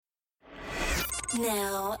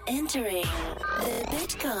Now entering the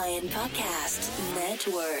Bitcoin Podcast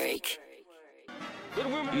Network.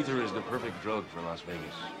 Ether is the perfect drug for Las Vegas.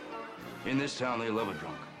 In this town, they love a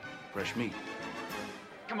drunk. Fresh meat.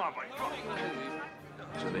 Come on, buddy.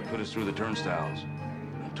 So they put us through the turnstiles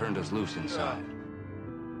and turned us loose inside.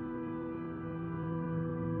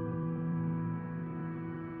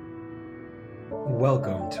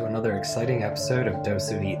 Welcome to another exciting episode of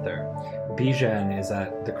Dose of Ether. Bijan is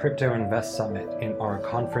at the Crypto Invest Summit in our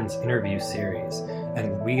conference interview series,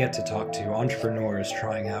 and we get to talk to entrepreneurs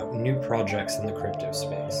trying out new projects in the crypto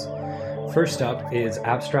space. First up is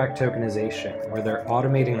Abstract Tokenization, where they're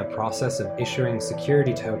automating the process of issuing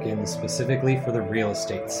security tokens specifically for the real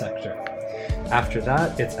estate sector. After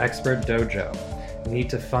that, it's Expert Dojo. Need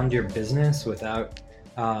to fund your business without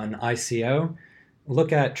an ICO?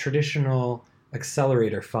 Look at traditional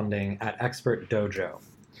accelerator funding at Expert Dojo.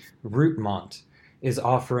 Rootmont is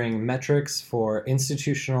offering metrics for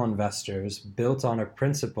institutional investors built on a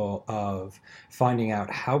principle of finding out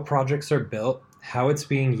how projects are built, how it's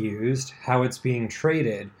being used, how it's being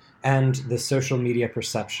traded, and the social media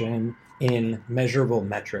perception in measurable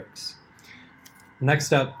metrics.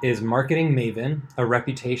 Next up is Marketing Maven, a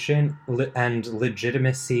reputation and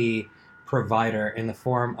legitimacy provider in the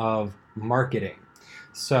form of marketing.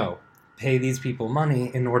 So, pay these people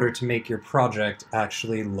money in order to make your project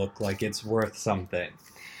actually look like it's worth something.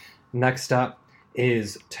 Next up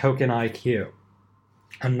is Token IQ,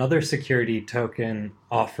 another security token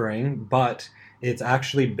offering, but it's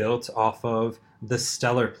actually built off of the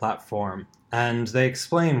Stellar platform. And they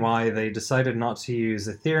explain why they decided not to use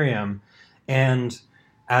Ethereum. And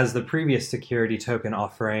as the previous security token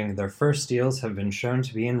offering, their first deals have been shown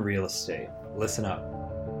to be in real estate. Listen up.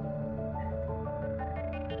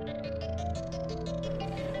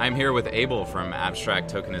 I'm here with Abel from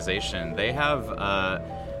Abstract Tokenization. They have a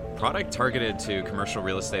product targeted to commercial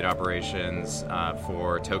real estate operations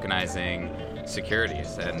for tokenizing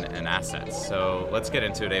securities and assets. So let's get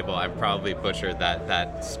into it, Abel. I probably butchered that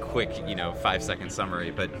quick, 5-second summary,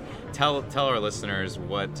 but tell our listeners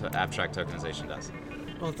what Abstract Tokenization does.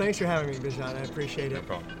 Well, thanks for having me, Bijan. I appreciate it. No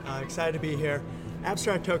problem. Excited to be here.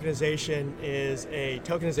 Abstract Tokenization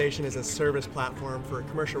is a service platform for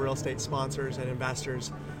commercial real estate sponsors and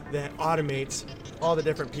investors that automates all the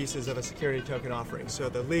different pieces of a security token offering. So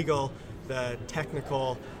the legal, the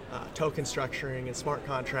technical, token structuring and smart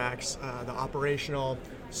contracts, the operational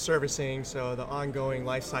servicing, so the ongoing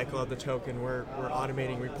life cycle of the token. We're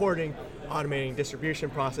automating reporting, automating distribution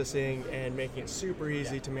processing, and making it super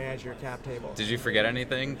easy to manage your cap table. Did you forget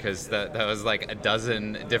anything? Because that was like a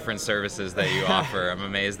dozen different services that you offer. I'm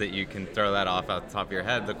amazed that you can throw that off the top of your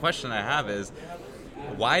head. The question I have is,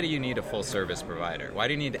 why do you need a full service provider? Why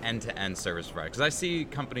do you need end-to-end service provider? Because I see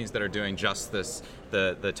companies that are doing just this,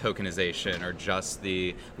 the tokenization or just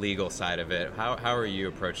the legal side of it. How are you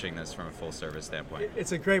approaching this from a full service standpoint?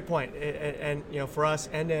 It's a great point. And for us,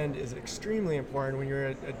 end-to-end is extremely important when you're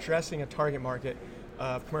addressing a target market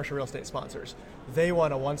of commercial real estate sponsors. They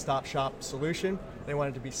want a one-stop shop solution. They want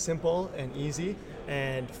it to be simple and easy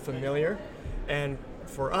and familiar. And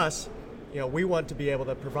for us, we want to be able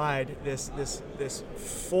to provide this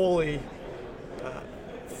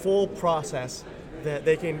full process that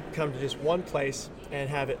they can come to just one place and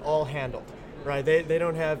have it all handled, right? They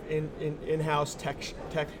don't have in-house tech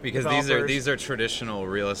because developers. these are traditional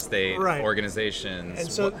real estate organizations, and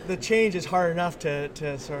so the change is hard enough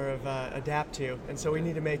to sort of adapt to, and so we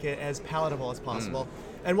need to make it as palatable as possible.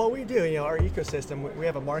 And what we do, our ecosystem, we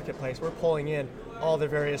have a marketplace. We're pulling in all the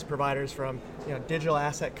various providers from, digital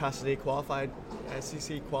asset custody, qualified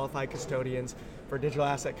SEC qualified custodians for digital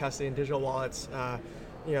asset custody and digital wallets.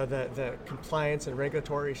 The compliance and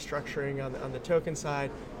regulatory structuring on the token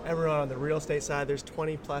side. Everyone on the real estate side, there's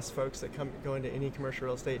 20 plus folks that go into any commercial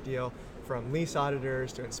real estate deal, from lease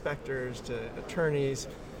auditors to inspectors to attorneys.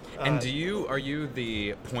 And are you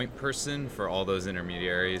the point person for all those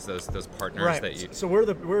intermediaries, those partners right. that you? So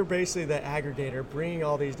we're basically the aggregator, bringing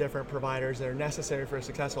all these different providers that are necessary for a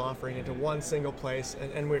successful offering into one single place,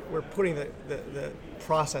 and we're putting the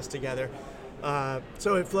process together.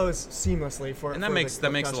 So it flows seamlessly for. And that makes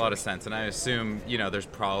a lot of sense. And I assume there's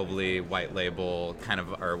probably white label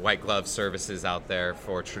or white glove services out there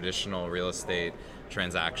for traditional real estate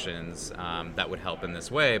transactions that would help in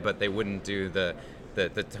this way, but they wouldn't do the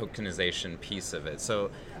tokenization piece of it.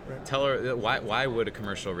 So right. Tell her, why would a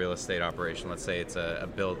commercial real estate operation, let's say it's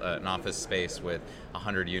an office space with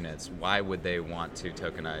 100 units, why would they want to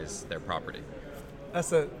tokenize their property?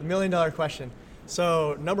 That's the million-dollar question.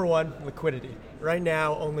 So number one, liquidity. Right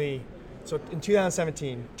now, in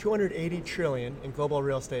 2017, $280 trillion in global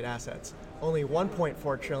real estate assets. only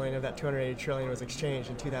 1.4 trillion of that 280 trillion was exchanged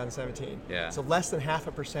in 2017. Yeah. So less than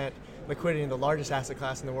 0.5% liquidity in the largest asset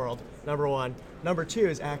class in the world, number one. Number two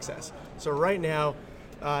is access. So right now,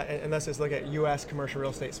 and let's just look at U.S. commercial real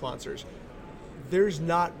estate sponsors, there's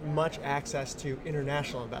not much access to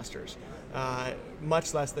international investors,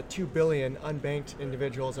 much less the 2 billion unbanked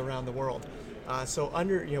individuals around the world. So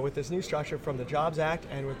with this new structure from the Jobs Act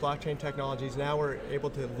and with blockchain technologies, now we're able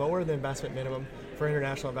to lower the investment minimum for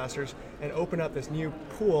international investors and open up this new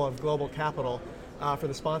pool of global capital for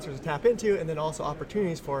the sponsors to tap into, and then also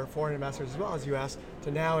opportunities for foreign investors as well as U.S.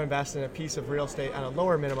 to now invest in a piece of real estate at a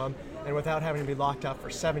lower minimum and without having to be locked up for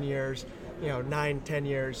 7 years, 9, 10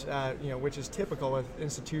 years, which is typical with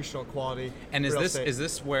institutional quality. And real estate. is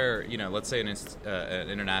this where, let's say an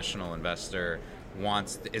international investor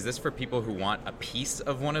is this for people who want a piece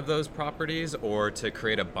of one of those properties, or to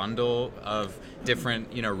create a bundle of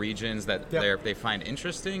different regions that they find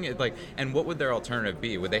interesting? And what would their alternative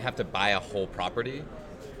be? Would they have to buy a whole property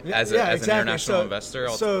as an international investor,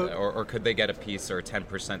 or could they get a piece or a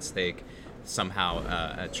 10% stake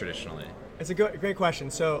somehow traditionally? It's a great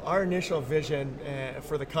question. So our initial vision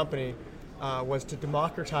for the company was to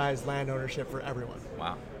democratize land ownership for everyone.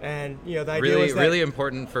 Wow. And the idea was that really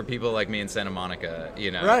important for people like me in Santa Monica.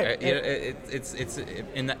 Right. It's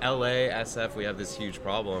in the LA SF we have this huge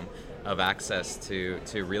problem of access to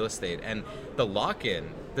real estate, and the lock-in,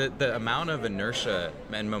 the amount of inertia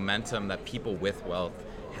and momentum that people with wealth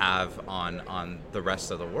have on the rest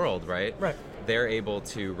of the world, right? Right. They're able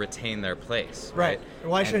to retain their place, right?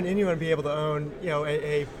 Why shouldn't anyone be able to own,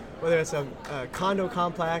 whether it's a condo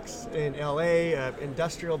complex in LA, an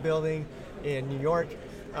industrial building in New York?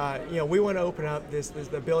 We want to open up this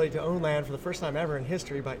the ability to own land for the first time ever in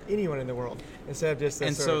history by anyone in the world, instead of just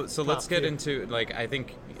this. And so let's get into, I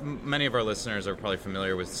think many of our listeners are probably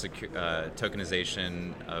familiar with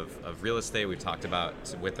tokenization of real estate. We've talked about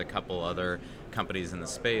with a couple other companies in the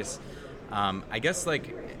space. I guess,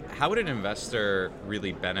 how would an investor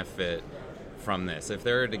really benefit from this? If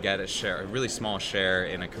they were to get a really small share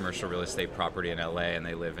in a commercial real estate property in LA and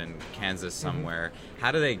they live in Kansas somewhere,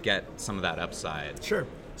 how do they get some of that upside? Sure.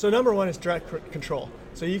 So number one is direct control.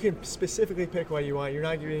 So you can specifically pick what you want. You're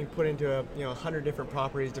not getting put into 100 different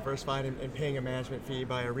properties diversified and paying a management fee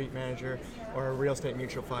by a REIT manager or a real estate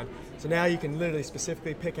mutual fund. So now you can literally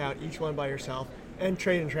specifically pick out each one by yourself and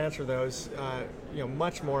trade and transfer those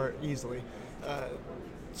much more easily.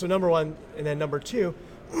 So number one, and then number two,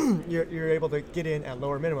 you're able to get in at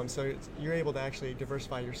lower minimums. So you're able to actually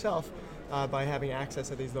diversify yourself by having access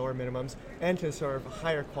to these lower minimums and to sort of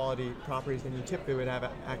higher quality properties than you typically would have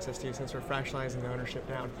access to, since we're fractionalizing the ownership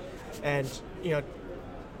down. And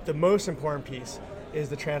the most important piece is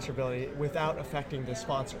the transferability without affecting the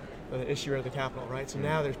sponsor, or the issuer of the capital, right? So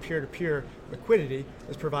now there's peer-to-peer liquidity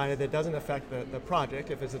that's provided that doesn't affect the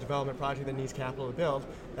project. If it's a development project that needs capital to build,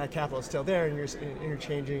 that capital is still there, and you're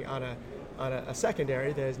interchanging on a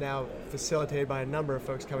secondary that is now facilitated by a number of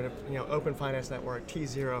folks coming to, Open Finance Network,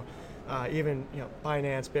 T0, even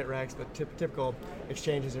Binance, Bitrex, the typical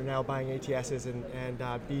exchanges are now buying ATSs and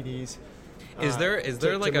BDs. Is there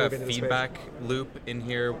a feedback loop in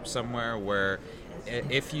here somewhere where,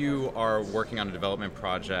 if you are working on a development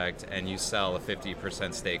project and you sell a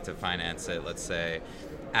 50% stake to finance it, let's say,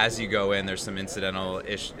 as you go in, there's some incidental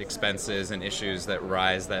expenses and issues that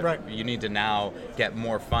rise that you need to now get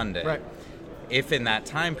more funding. Right. If in that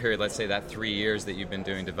time period, let's say that 3 years that you've been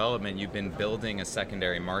doing development, you've been building a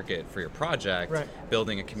secondary market for your project,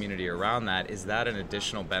 building a community around that, is that an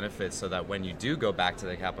additional benefit so that when you do go back to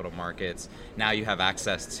the capital markets, now you have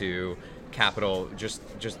access to capital just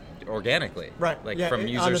organically, from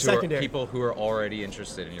users people who are already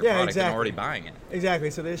interested in your product and already buying it.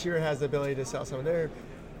 Exactly. So the issuer has the ability to sell some of their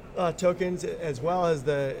tokens, as well as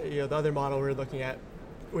the other model we're looking at,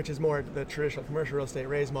 which is more the traditional commercial real estate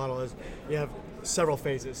raise model. Is you have several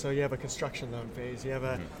phases. So you have a construction loan phase, you have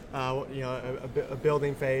a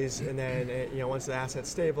building phase, and then once the assets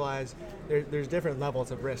stabilize, there's different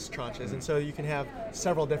levels of risk tranches, and so you can have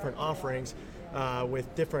several different offerings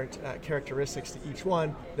with different characteristics to each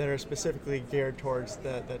one that are specifically geared towards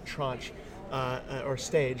the tranche or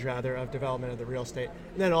stage rather of development of the real estate.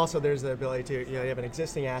 And then also there's the ability to, you have an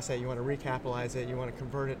existing asset, you want to recapitalize it, you want to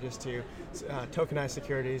convert it just to tokenized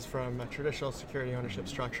securities from a traditional security ownership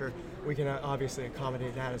structure. We can obviously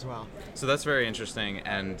accommodate that as well. So that's very interesting,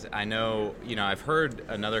 and I know, I've heard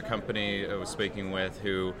another company I was speaking with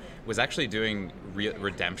who was actually doing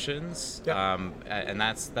redemptions, and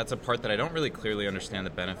that's a part that I don't really clearly understand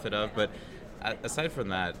the benefit of, but aside from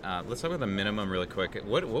that, let's talk about the minimum really quick.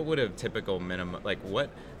 What would a typical minimum, what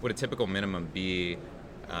would a typical minimum be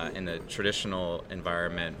in the traditional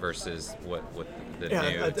environment versus what the new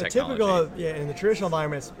a technology? typical, in the traditional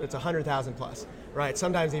environment, it's 100,000 plus, right?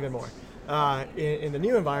 Sometimes even more. In the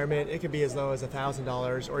new environment, it could be as low as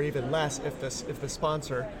 $1,000 or even less if the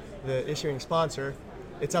sponsor, the issuing sponsor,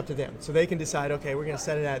 it's up to them. So they can decide, okay, we're going to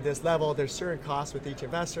set it at this level. There's certain costs with each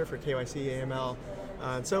investor for KYC, AML,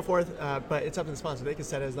 and so forth, but it's up to the sponsor. They can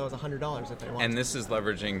set it as low as $100 if they want. And this is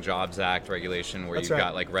leveraging Jobs Act regulation where you've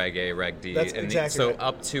got like Reg A, Reg D. That's exactly right.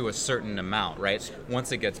 Up to a certain amount, right?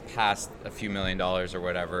 Once it gets past a few $1 million or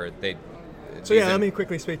whatever, let me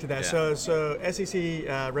quickly speak to that. Yeah. So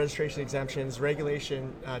SEC registration exemptions,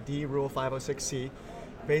 Regulation D, Rule 506C,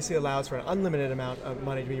 basically allows for an unlimited amount of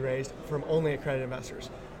money to be raised from only accredited investors.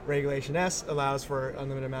 Regulation S allows for an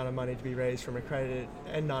unlimited amount of money to be raised from accredited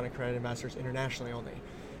and non-accredited investors internationally only.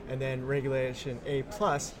 And then Regulation A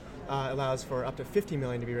plus allows for up to $50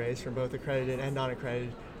 million to be raised from both accredited and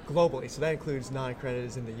non-accredited globally. So that includes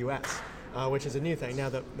non-accredited in the U.S., which is a new thing. Now,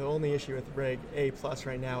 the only issue with Reg A plus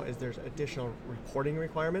right now is there's additional reporting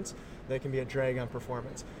requirements that can be a drag on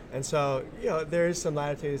performance. And so, there is some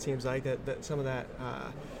latitude, it seems like, that some of that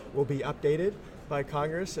will be updated by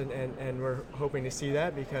Congress, and we're hoping to see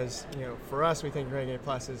that because, for us, we think Reg A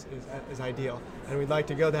plus is ideal. And we'd like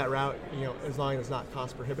to go that route, as long as it's not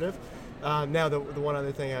cost prohibitive. Now, the one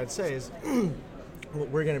other thing I would say is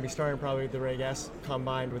we're going to be starting probably with the Reg S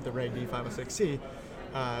combined with the Reg D 506C.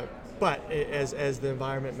 But as the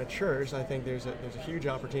environment matures, I think there's a huge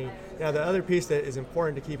opportunity. Now, the other piece that is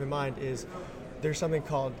important to keep in mind is there's something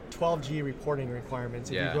called 12G reporting requirements.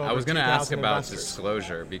 Yeah, I was going to ask about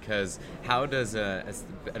disclosure, because how does an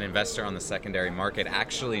investor on the secondary market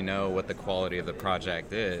actually know what the quality of the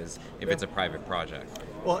project is if it's a private project?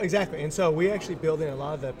 Well, exactly. And so we actually build in a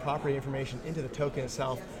lot of the property information into the token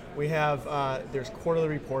itself. We have, there's quarterly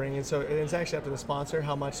reporting, and so it's actually up to the sponsor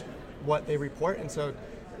what they report. And so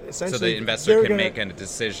essentially, so the investor can make a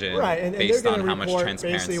decision based on how much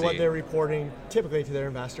transparency. Basically, what they're reporting typically to their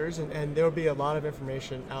investors, and there will be a lot of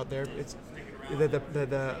information out there. It's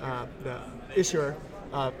the issuer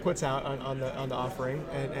puts out on the offering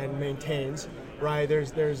and maintains. Right,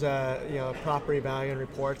 there's property value and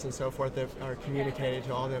reports and so forth that are communicated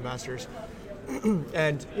to all the investors.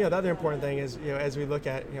 And the other important thing is, as we look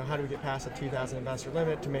at how do we get past a 2,000 investor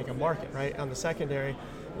limit to make a market, right? On the secondary,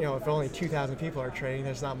 if only 2,000 people are trading,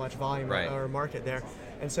 there's not much volume or market there.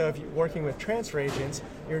 And so if you're working with transfer agents,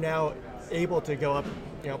 you're now able to go up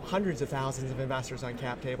hundreds of thousands of investors on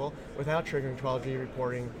cap table without triggering 12G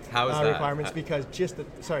reporting requirements, because just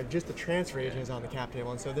the transfer agent is on the cap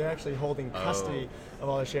table, and so they're actually holding custody of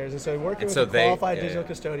all the shares. And so working with a qualified digital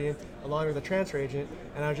custodian along with a transfer agent,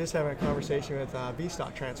 and I was just having a conversation with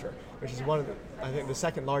VStock Transfer, which is one of the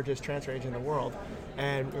second largest transfer agent in the world,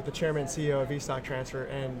 and with the chairman and CEO of VStock Transfer,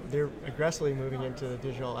 and they're aggressively moving into the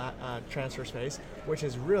digital transfer space, which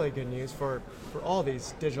is really good news for all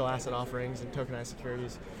these digital asset offerings and tokenized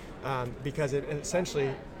securities, because it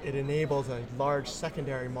enables a large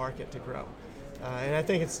secondary market to grow. And I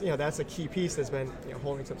think it's that's a key piece that's been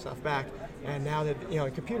holding some stuff back. And now that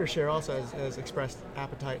Computershare also has expressed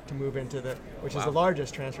appetite to move into which is the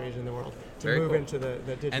largest transfer agent in the world, to move into the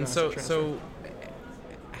digital asset transfer. So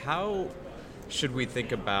how should we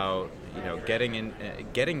think about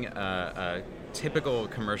getting a typical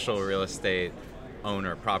commercial real estate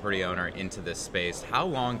property owner into this space? How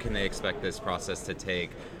long can they expect this process to take?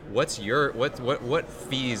 What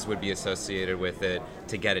fees would be associated with it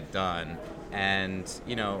to get it done? And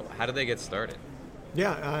how do they get started?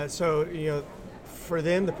 Yeah, so for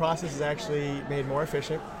them the process is actually made more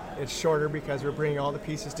efficient. It's shorter because we're bringing all the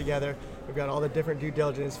pieces together. We've got all the different due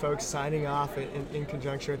diligence folks signing off in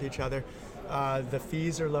conjunction with each other. The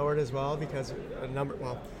fees are lowered as well because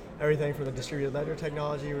everything from the distributed ledger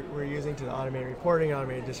technology we're using to the automated reporting,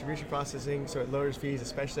 automated distribution processing, so it lowers fees,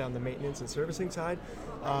 especially on the maintenance and servicing side.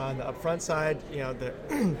 On the upfront side,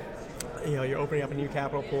 you're opening up a new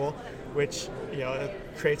capital pool, which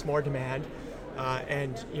creates more demand.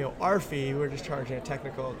 And our fee, we're just charging a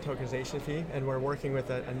technical tokenization fee, and we're working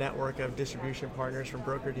with a network of distribution partners from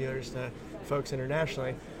broker dealers to folks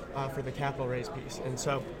internationally for the capital raise piece. And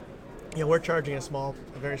so we're charging a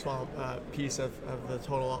very small piece of the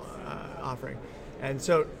total offering. And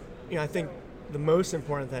so I think the most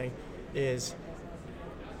important thing is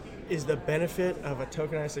the benefit of a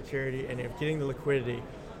tokenized security and getting the liquidity.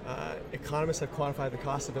 Economists have quantified the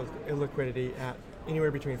cost of illiquidity at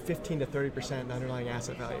anywhere between 15 to 30% of the underlying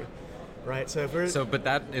asset value, right? But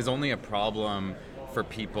that is only a problem for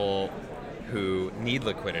people who need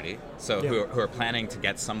liquidity, who are planning to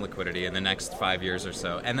get some liquidity in the next 5 years or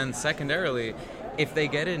so. And then secondarily, if they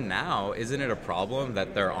get in now, isn't it a problem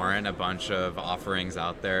that there aren't a bunch of offerings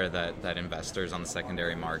out there that investors on the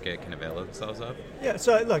secondary market can avail themselves of? Yeah,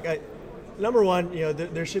 so look, number one,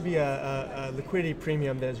 there should be a liquidity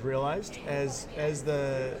premium that is realized as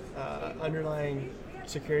the underlying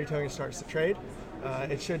security token starts to trade.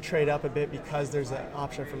 It should trade up a bit because there's an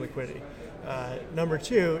option for liquidity. Number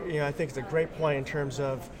two, I think it's a great point in terms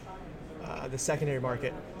of the secondary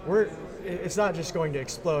market. It's not just going to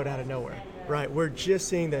explode out of nowhere, right? We're just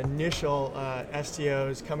seeing the initial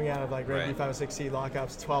STOs coming out of like Reg B506C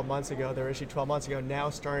lockups 12 months ago. They were issued 12 months ago,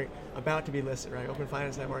 now about to be listed, right? Open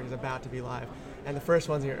Finance Network is about to be live. And the first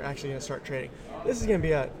ones are actually going to start trading. This is going to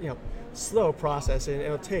be a slow process, and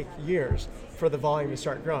it'll take years for the volume to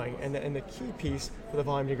start growing. And the key piece for the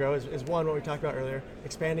volume to grow is one, what we talked about earlier,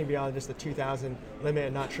 expanding beyond just the 2,000 limit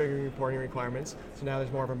and not triggering reporting requirements. So now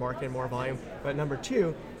there's more of a market and more volume. But number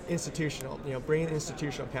two, institutional, bringing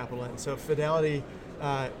institutional capital in. So Fidelity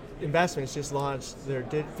Investments just launched their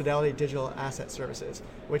Fidelity Digital Asset Services,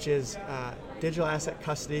 which is digital asset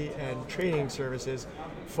custody and trading services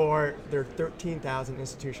for their 13,000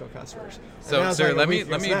 institutional customers. So, sir, let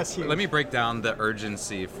me break down the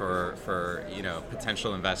urgency for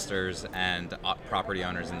potential investors and property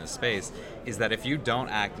owners in this space. Is that if you don't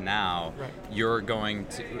act now, you're going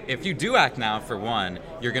to. If you do act now, for one,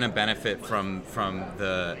 you're going to benefit from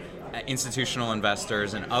the institutional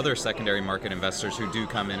investors and other secondary market investors who do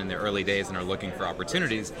come in the early days and are looking for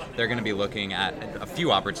opportunities. They're going to be looking at a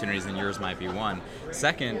few opportunities, and yours might be one.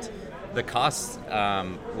 Second, the costs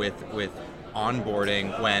with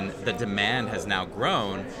onboarding when the demand has now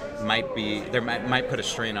grown might put a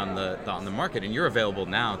strain on the market, and you're available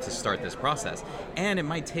now to start this process. And it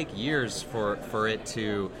might take years for it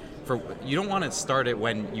to. You don't want to start it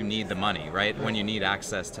when you need the money, right? When you need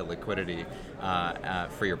access to liquidity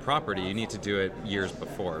for your property, you need to do it years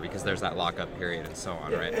before because there's that lockup period and so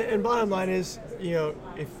on, right? And bottom line is,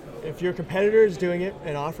 if your competitor is doing it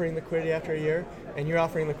and offering liquidity after a year, and you're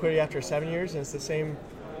offering liquidity after 7 years, and it's the same,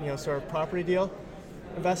 sort of property deal,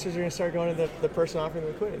 investors are going to start going to the person offering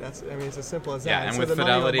the liquidity. It's as simple as that. Yeah, and with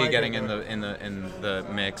Fidelity getting in the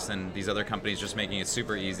mix, and these other companies just making it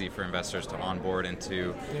super easy for investors to onboard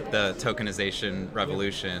into the tokenization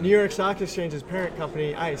revolution. New York Stock Exchange's parent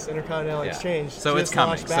company, ICE, Intercontinental Exchange. So it's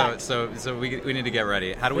coming. So we need to get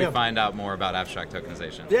ready. How do we find out more about abstract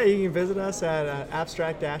tokenization? Yeah, you can visit us at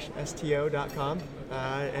abstract-sto.com.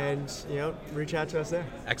 And reach out to us there.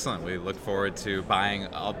 Excellent. We look forward to buying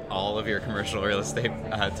all of your commercial real estate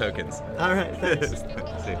tokens. All right, thanks.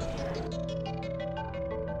 See you.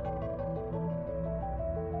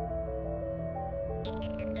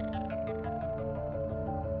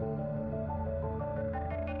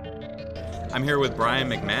 I'm here with Brian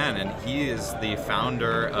McMahon, and he is the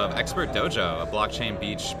founder of Expert Dojo, a blockchain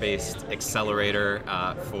beach-based accelerator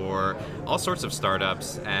for all sorts of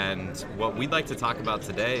startups. And what we'd like to talk about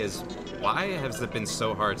today is why has it been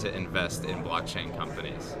so hard to invest in blockchain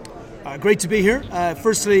companies? Great to be here.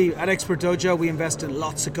 Firstly, at Expert Dojo, we invest in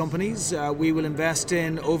lots of companies. We will invest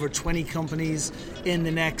in over 20 companies in the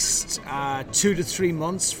next 2 to 3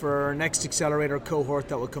 months for our next accelerator cohort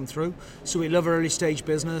that will come through. So we love early stage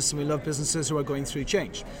business, and we love businesses who are going through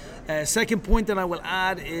change. Second point that I will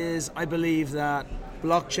add is I believe that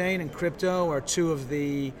blockchain and crypto are two of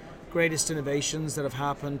the greatest innovations that have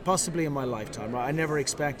happened possibly in my lifetime. Right? I never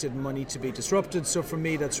expected money to be disrupted, so for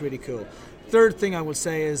me that's really cool. Third thing I will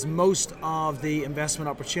say is most of the investment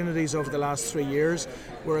opportunities over the last 3 years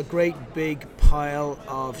were a great big pile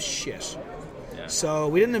of shit. Yeah. So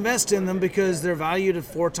we didn't invest in them because they're valued at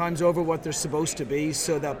 4 times over what they're supposed to be,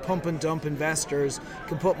 so that pump and dump investors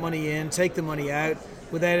can put money in, take the money out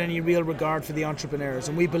without any real regard for the entrepreneurs.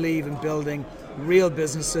 And we believe in building real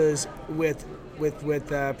businesses with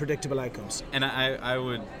predictable outcomes. And I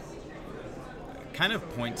would kind of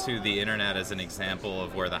point to the internet as an example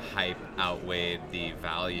of where the hype outweighed the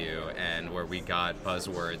value, and where we got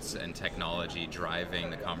buzzwords and technology driving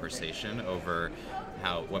the conversation over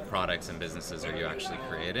what products and businesses are you actually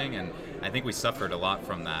creating. And I think we suffered a lot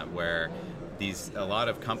from that, where a lot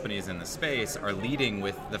of companies in the space are leading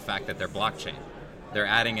with the fact that they're blockchain. They're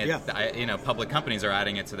adding it, public companies are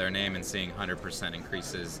adding it to their name and seeing 100%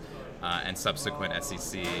 increases and subsequent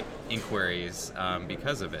SEC inquiries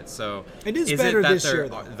because of it. So it is better this year,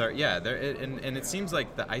 though. And it seems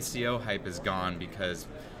like the ICO hype is gone because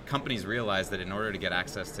companies realize that in order to get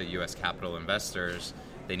access to U.S. capital investors,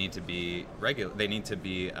 they need to be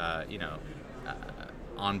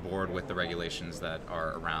on board with the regulations that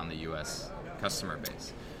are around the U.S. customer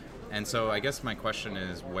base. And so I guess my question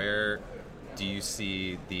is, where do you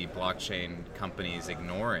see the blockchain companies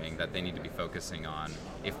ignoring that they need to be focusing on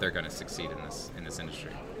if they're going to succeed in this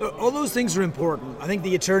industry? All those things are important. I think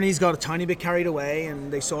the attorneys got a tiny bit carried away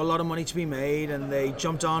and they saw a lot of money to be made and they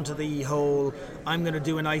jumped onto the whole, I'm going to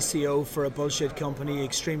do an ICO for a bullshit company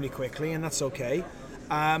extremely quickly, and that's okay.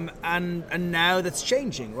 And now that's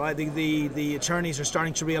changing, right? The attorneys are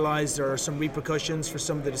starting to realize there are some repercussions for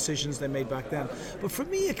some of the decisions they made back then. But for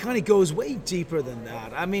me, it kind of goes way deeper than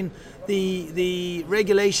that. I mean, the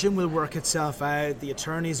regulation will work itself out, the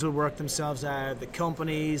attorneys will work themselves out, the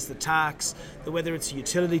companies, the tax, whether it's a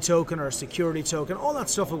utility token or a security token, all that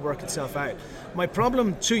stuff will work itself out. My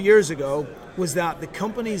problem 2 years ago was that the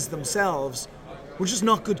companies themselves were just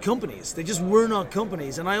not good companies. They just were not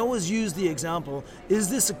companies. And I always use the example, is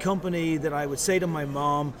this a company that I would say to my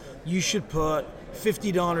mom, you should put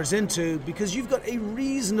 $50 into because you've got a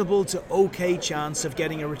reasonable to okay chance of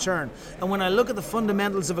getting a return. And when I look at the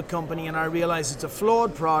fundamentals of a company and I realize it's a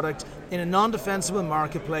flawed product in a non-defensible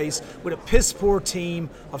marketplace with a piss poor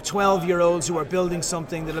team of 12-year-olds who are building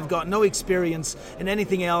something that have got no experience in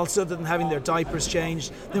anything else other than having their diapers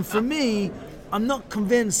changed, then for me, I'm not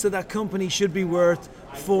convinced that company should be worth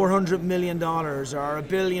 $400 million or $1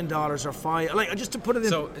 billion or five. Like, just to put it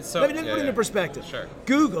in, let me put it into perspective. Sure.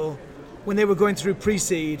 Google, when they were going through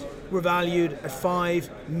pre-seed, were valued at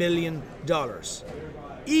 $5 million.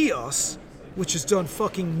 EOS, which has done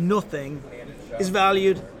fucking nothing, is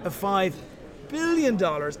valued at $5 billion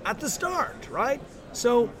at the start, right?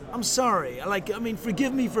 So I'm sorry.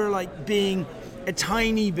 Forgive me for being a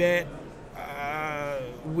tiny bit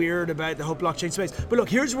weird about the whole blockchain space. But look,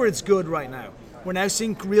 here's where it's good right now. We're now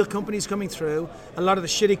seeing real companies coming through. A lot of the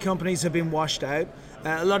shitty companies have been washed out.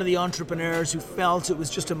 A lot of the entrepreneurs who felt it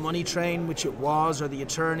was just a money train, which it was, or the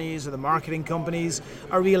attorneys or the marketing companies,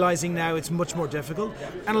 are realizing now it's much more difficult.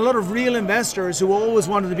 And a lot of real investors who always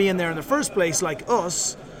wanted to be in there in the first place, like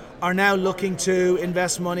us, are now looking to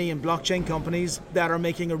invest money in blockchain companies that are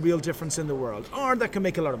making a real difference in the world, or that can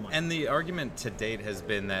make a lot of money. And the argument to date has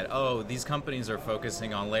been that, these companies are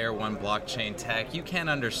focusing on layer one blockchain tech. You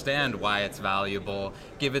can't understand why it's valuable.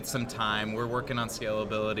 Give it some time. We're working on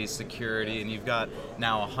scalability, security, and you've got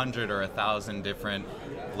now 100 or 1,000 different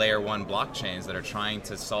layer one blockchains that are trying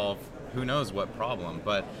to solve who knows what problem.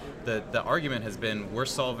 But the argument has been we're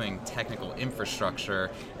solving technical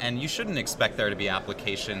infrastructure, and you shouldn't expect there to be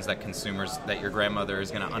applications that consumers, that your grandmother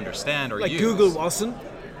is going to understand or like use. Google wasn't.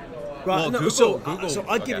 Right. Well, No, Google. So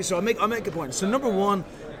I'll give you. I'll make a point. So number one,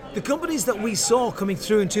 the companies that we saw coming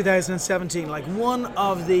through in 2017, like one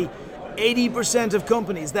of the 80% of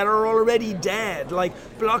companies that are already dead, like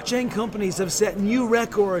blockchain companies, have set new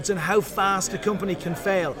records on how fast a company can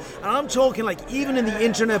fail. And I'm talking even in the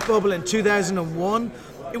internet bubble in 2001,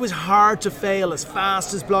 it was hard to fail as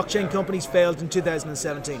fast as blockchain companies failed in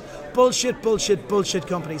 2017. Bullshit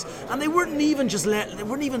companies. And they weren't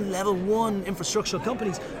even level one infrastructural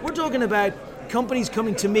companies. We're talking about companies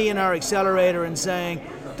coming to me in our accelerator and saying,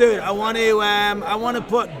 dude, I want to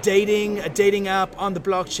put a dating app on the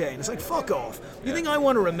blockchain. It's like, fuck off. You think I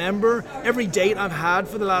want to remember every date I've had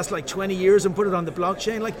for the last 20 years and put it on the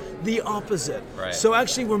blockchain? The opposite. Right. So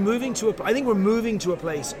actually we're moving to a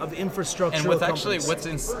place of infrastructure. And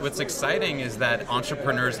what's exciting is that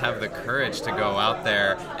entrepreneurs have the courage to go out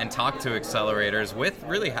there and talk to accelerators with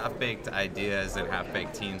really half-baked ideas and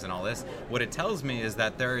half-baked teams and all this. What it tells me is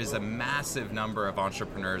that there is a massive number of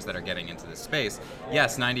entrepreneurs that are getting into this space.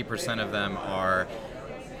 Yes, 90% of them are,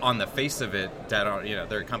 on the face of it, dead on.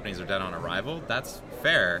 Their companies are dead on arrival. That's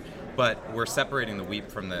fair, but we're separating the wheat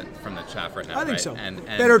from the chaff right now. I think right? so. And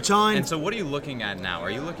better time. And so, what are you looking at now?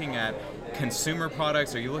 Are you looking at consumer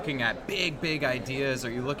products? Are you looking at big ideas?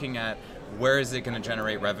 Are you looking at where is it going to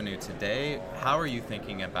generate revenue today? How are you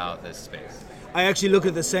thinking about this space? I actually look at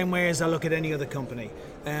it the same way as I look at any other company.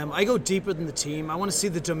 I go deeper than the team. I want to see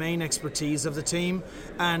the domain expertise of the team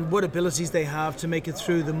and what abilities they have to make it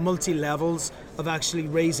through the multi-levels of actually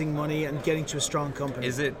raising money and getting to a strong company.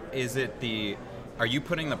 Are you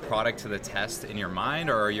putting the product to the test in your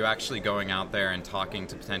mind, or are you actually going out there and talking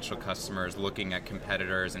to potential customers, looking at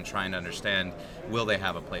competitors and trying to understand, will they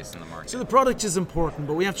have a place in the market? So the product is important,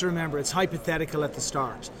 but we have to remember it's hypothetical at the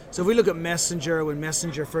start. So if we look at Messenger, when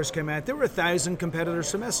Messenger first came out, there were 1,000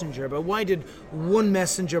 competitors to Messenger, but why did one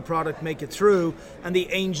Messenger product make it through and the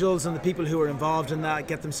angels and the people who were involved in that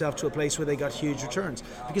get themselves to a place where they got huge returns?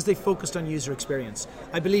 Because they focused on user experience.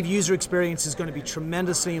 I believe user experience is going to be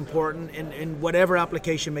tremendously important in whatever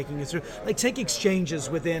application making it through. Take exchanges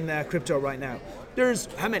within crypto right now. There's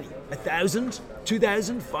how many? 1,000,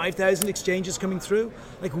 2,000, 5,000 exchanges coming through?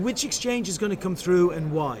 Which exchange is going to come through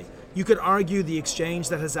and why? You could argue the exchange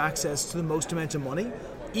that has access to the most amount of money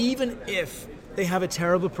even if they have a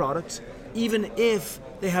terrible product, even if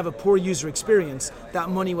they have a poor user experience, that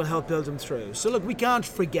money will help build them through. So look, we can't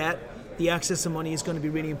forget the access to money is going to be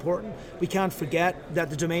really important. We can't forget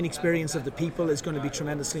that the domain experience of the people is going to be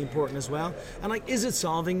tremendously important as well. And like, is it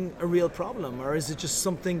solving a real problem, or is it just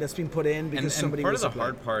something that's been put in because somebody part was of the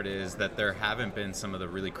hard part is that there haven't been some of the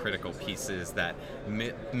really critical pieces that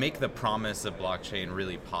make the promise of blockchain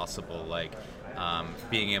really possible, like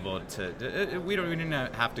being able to, we don't even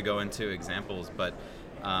have to go into examples, but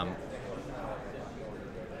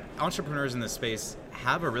entrepreneurs in this space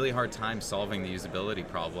have a really hard time solving the usability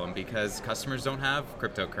problem because customers don't have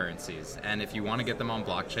cryptocurrencies. And if you want to get them on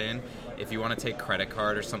blockchain, if you want to take credit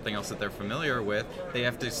card or something else that they're familiar with, they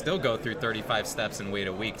have to still go through 35 steps and wait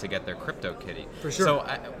a week to get their CryptoKitty. For sure.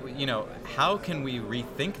 So, how can we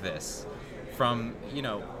rethink this from,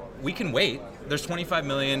 we can wait. There's 25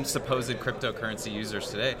 million supposed cryptocurrency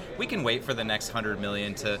users today. We can wait for the next 100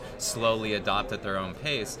 million to slowly adopt at their own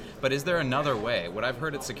pace. But is there another way? What I've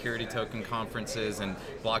heard at security token conferences and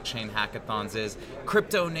blockchain hackathons is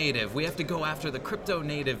crypto native. We have to go after the crypto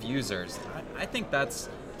native users. I think that's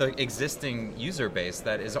the existing user base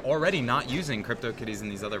that is already not using CryptoKitties and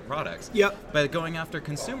these other products. Yep. But going after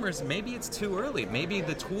consumers, maybe it's too early. Maybe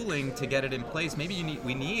the tooling to get it in place, maybe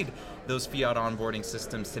we need those fiat onboarding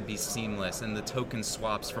systems to be seamless and the token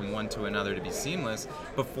swaps from one to another to be seamless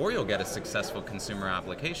before you'll get a successful consumer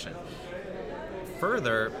application.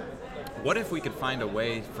 Further, what if we could find a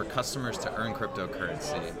way for customers to earn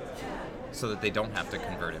cryptocurrency so that they don't have to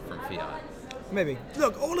convert it from fiat? Maybe.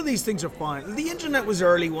 Look, all of these things are fine. The internet was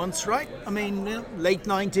early once, right? I mean, late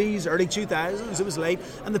 90s, early 2000s, it was late.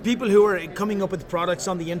 And the people who are coming up with products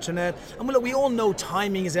on the internet, and look, we all know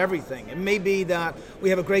timing is everything. It may be that we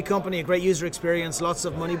have a great company, a great user experience, lots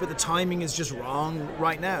of money, but the timing is just wrong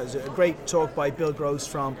right now. There's a great talk by Bill Gross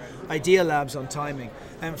from Idea Labs on timing.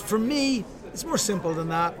 And for me, it's more simple than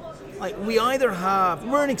that. Like, we're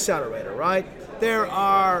an accelerator, right? There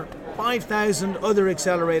are 5,000 other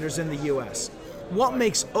accelerators in the US. What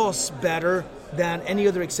makes us better than any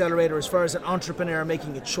other accelerator as far as an entrepreneur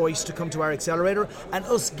making a choice to come to our accelerator and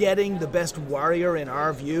us getting the best warrior in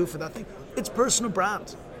our view for that thing? It's personal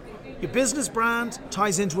brand. Your business brand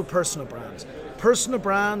ties into a personal brand. Personal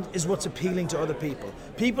brand is what's appealing to other people.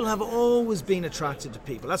 People have always been attracted to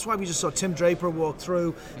people. That's why we just saw Tim Draper walk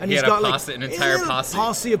through, and he's got an entire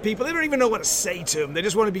posse of people. They don't even know what to say to him. They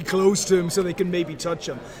just want to be close to him so they can maybe touch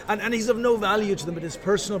him. And he's of no value to them, but his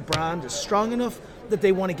personal brand is strong enough that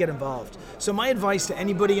they want to get involved. So my advice to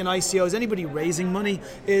anybody in ICOs, anybody raising money,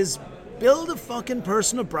 is build a fucking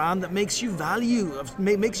personal brand that makes you a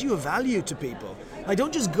value to people. Like,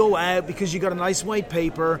 don't just go out because you got a nice white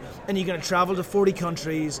paper and you're going to travel to 40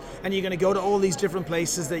 countries and you're going to go to all these different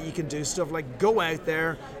places that you can do stuff. Like, go out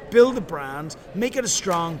there, build a brand, make it a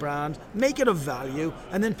strong brand, make it of value,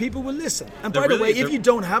 and then people will listen. And by the way, if you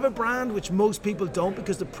don't have a brand, which most people don't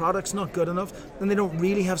because the product's not good enough and they don't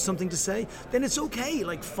really have something to say, then it's okay.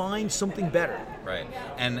 Like, find something better. Right.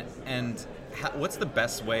 And what's the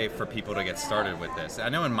best way for people to get started with this? I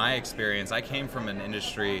know in my experience, I came from an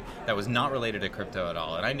industry that was not related to crypto at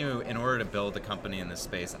all. And I knew in order to build a company in this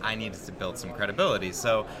space, I needed to build some credibility.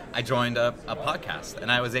 So I joined a podcast,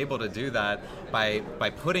 and I was able to do that by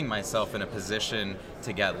putting myself in a position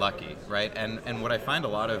to get lucky, right? And what I find a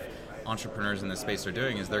lot of entrepreneurs in this space are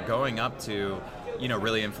doing is they're going up to,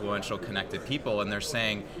 really influential, connected people, and they're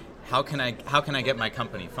saying, how can I get my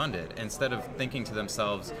company funded? Instead of thinking to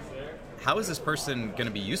themselves, how is this person going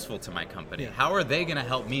to be useful to my company? Yeah. How are they going to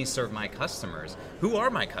help me serve my customers? Who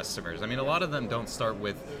are my customers? I mean, a lot of them don't start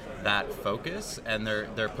with that focus, and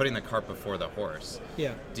they're putting the cart before the horse.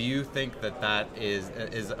 Yeah. Do you think that is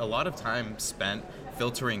a lot of time spent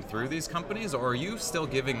filtering through these companies, or are you still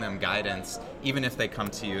giving them guidance even if they come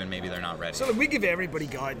to you and maybe they're not ready? So we give everybody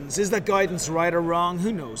guidance. Is that guidance right or wrong?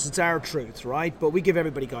 Who knows? It's our truth, right? But we give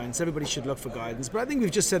everybody guidance. Everybody should look for guidance. But I think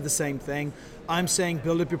we've just said the same thing. I'm saying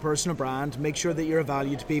build up your personal brand, make sure that you're a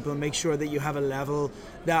value to people, make sure that you have a level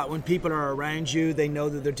that when people are around you, they know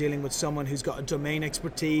that they're dealing with someone who's got a domain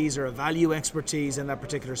expertise or a value expertise in that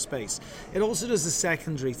particular space. It also does the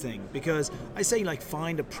secondary thing, because I say, like,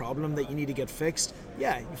 find a problem that you need to get fixed.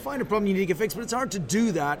 Yeah, you find a problem you need to get fixed, but it's hard to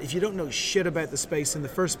do that if you don't know shit about the space in the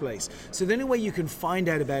first place. So the only way you can find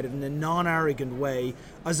out about it in a non-arrogant way,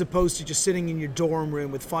 as opposed to just sitting in your dorm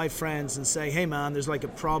room with 5 friends and say, hey man, there's like a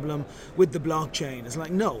problem with the blockchain. It's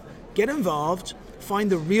like, no, get involved, find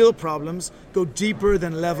the real problems, go deeper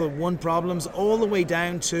than level 1 problems, all the way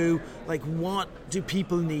down to, like, what do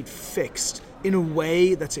people need fixed in a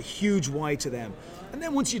way that's a huge why to them. And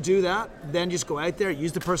then once you do that, then just go out there,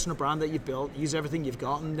 use the personal brand that you've built, use everything you've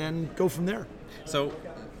got, and then go from there. So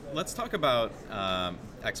let's talk about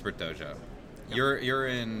Expert Dojo. You're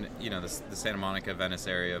in the Santa Monica, Venice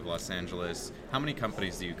area of Los Angeles. How many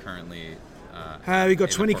companies do you currently? We've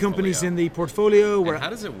got 20 companies in the portfolio. And how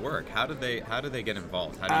does it work? How do they get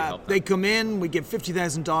involved? How do you help them? They come in, we give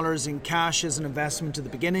 $50,000 in cash as an investment at the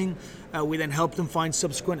beginning. We then help them find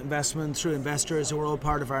subsequent investment through investors who are all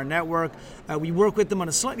part of our network. We work with them on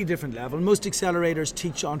a slightly different level. Most accelerators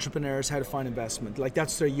teach entrepreneurs how to find investment. Like,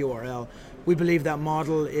 that's their URL. We believe that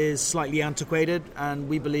model is slightly antiquated, and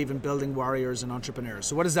we believe in building warriors and entrepreneurs.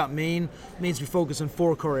 So what does that mean? It means we focus on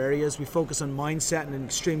 4 core areas. We focus on mindset in an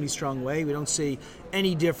extremely strong way. We don't see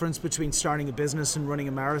any difference between starting a business and running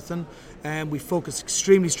a marathon. And we focus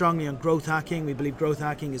extremely strongly on growth hacking. We believe growth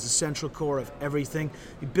hacking is a central core of everything.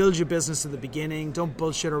 You build your business at the beginning. Don't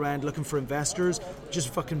bullshit around looking for investors. Just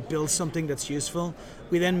fucking build something that's useful.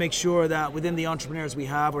 We then make sure that within the entrepreneurs we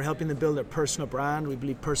have, we're helping them build their personal brand. We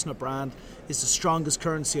believe personal brand is the strongest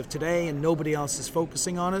currency of today, and nobody else is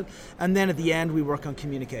focusing on it. And then at the end, we work on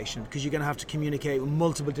communication, because you're going to have to communicate with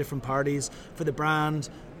multiple different parties for the brand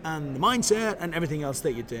and the mindset and everything else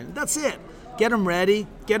that you're doing. That's it. Get them ready,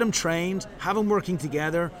 get them trained, have them working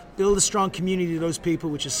together, build a strong community of those people,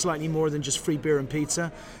 which is slightly more than just free beer and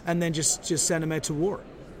pizza, and then just send them out to war.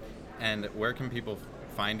 And where can people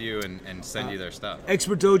find you and send you their stuff?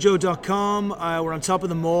 ExpertDojo.com. We're on top of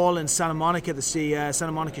the mall in Santa Monica, the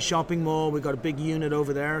Santa Monica shopping mall. We've got a big unit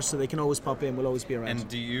over there, so they can always pop in. We'll always be around. And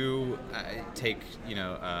do you take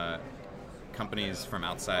companies from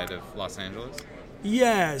outside of Los Angeles?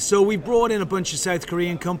 Yeah, so we brought in a bunch of South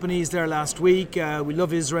Korean companies there last week. We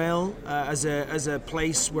love Israel as a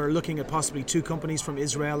place. We're looking at possibly 2 companies from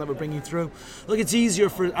Israel that we're bringing through. Look, it's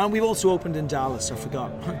easier and we've also opened in Dallas. I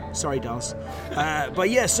forgot. Sorry, Dallas.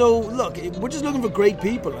 But yeah, so look, we're just looking for great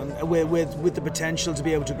people and with the potential to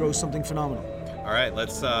be able to grow something phenomenal. All right,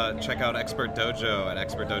 let's check out Expert Dojo at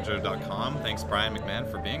expertdojo.com. Thanks, Brian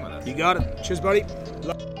McMahon, for being with us. You got it. Cheers, buddy.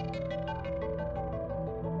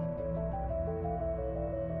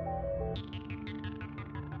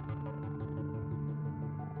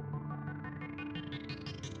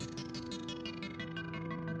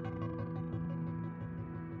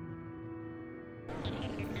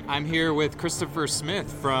 I'm here with Christopher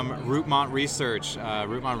Smith from Rootmont Research.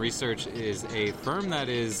 Rootmont Research is a firm that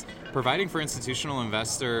is providing for institutional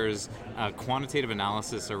investors quantitative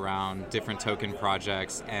analysis around different token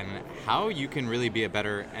projects and how you can really be a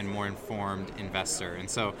better and more informed investor. And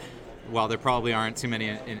so, while there probably aren't too many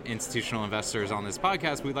institutional investors on this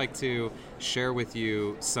podcast, we'd like to share with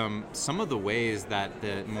you some of the ways that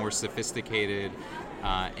the more sophisticated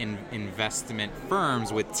investment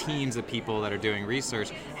firms with teams of people that are doing research,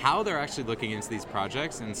 how they're actually looking into these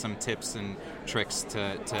projects, and some tips and tricks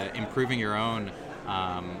to improving your own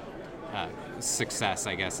success,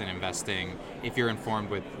 I guess, in investing. If you're informed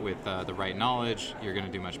with the right knowledge, you're going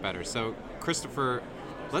to do much better. So, Christopher,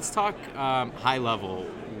 let's talk high level.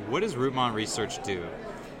 What does Rootmont Research do?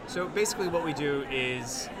 So basically what we do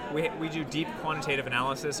is we do deep quantitative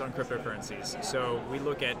analysis on cryptocurrencies. So we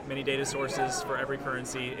look at many data sources for every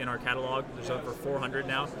currency in our catalog. There's over 400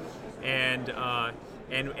 now. And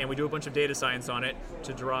we do a bunch of data science on it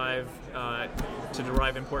to derive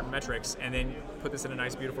important metrics, and then put this in a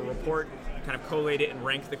nice, beautiful report, kind of collate it and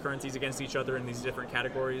rank the currencies against each other in these different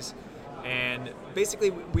categories. And basically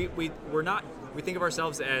we think of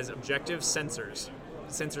ourselves as objective sensors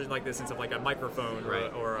like the sense of like a microphone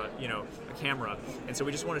or a camera. And so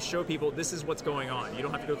we just want to show people this is what's going on. You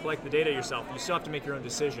don't have to go collect the data yourself. You still have to make your own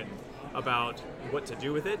decision about what to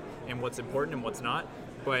do with it and what's important and what's not.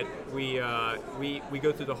 But we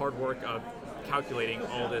go through the hard work of calculating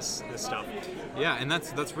all this stuff. Yeah, and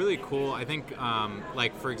that's really cool. I think,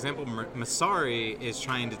 like for example, Messari is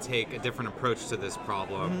trying to take a different approach to this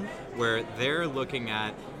problem, where they're looking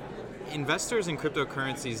at investors in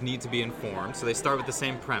cryptocurrencies need to be informed, so they start with the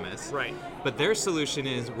same premise. Right. But their solution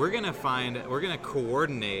is we're going to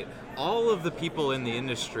coordinate all of the people in the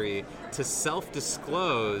industry to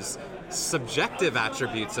self-disclose subjective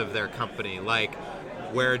attributes of their company, like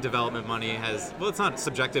where development money has, well, it's not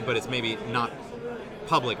subjective, but it's maybe not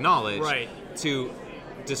public knowledge. Right. To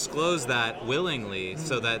disclose that willingly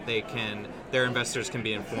so that their investors can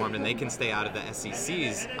be informed and they can stay out of the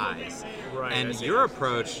SEC's eyes. Right, and your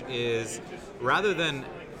approach is, rather than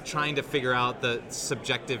trying to figure out the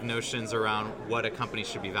subjective notions around what a company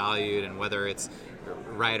should be valued and whether it's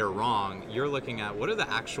right or wrong, you're looking at what are the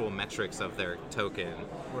actual metrics of their token.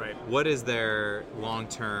 Right. What is their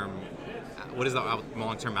long-term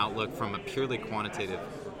outlook from a purely quantitative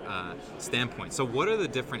standpoint? So what are the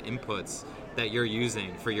different inputs that you're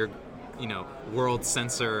using for your world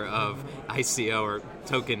censor of ICO or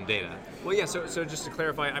token data. Well, yeah. So just to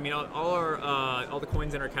clarify, I mean, all the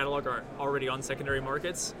coins in our catalog are already on secondary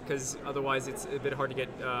markets because otherwise it's a bit hard to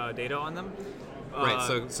get data on them. Right.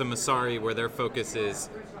 So Messari, where their focus is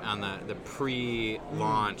on the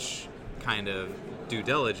pre-launch kind of due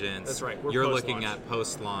diligence. That's right. You're looking at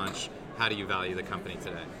post-launch. How do you value the company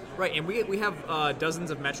today? Right, and we have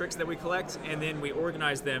dozens of metrics that we collect, and then we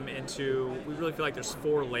organize them into, we really feel like there's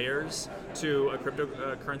 4 layers to a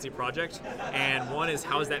cryptocurrency project, and one is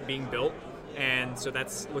how is that being built, and so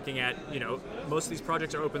that's looking at, most of these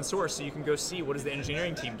projects are open source, so you can go see what is the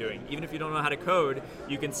engineering team doing. Even if you don't know how to code,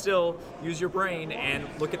 you can still use your brain and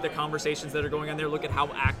look at the conversations that are going on there, look at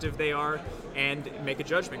how active they are, and make a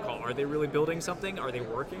judgment call. Are they really building something? Are they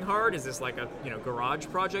working hard? Is this like a garage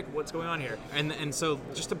project? What's going on here? And so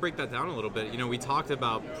just to break that down a little bit, we talked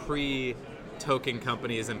about pre-token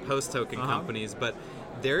companies and post-token companies, but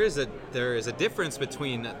there is a difference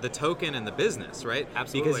between the token and the business, right?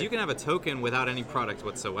 Absolutely. Because you can have a token without any product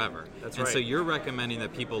whatsoever. That's and right. so you're recommending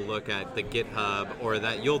that people look at the GitHub, or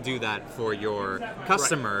that you'll do that for your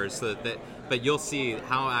customers, right. But you'll see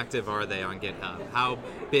how active are they on GitHub, how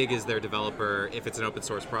big is their developer, if it's an open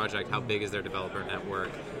source project, how big is their developer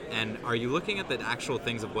network, and are you looking at the actual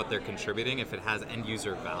things of what they're contributing, if it has end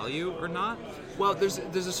user value or not? Well, there's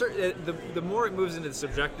a certain, the more it moves into the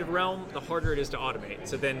subjective realm, the harder it is to automate.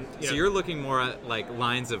 So then, so you're looking more at like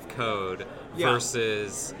lines of code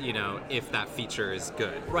versus, if that feature is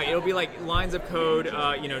good. Right, it'll be like lines of code,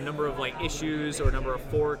 number of like issues or number of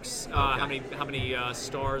forks, how many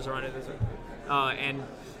stars are on it,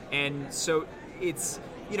 and so it's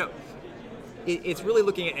it's really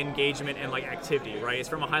looking at engagement and like activity, right? It's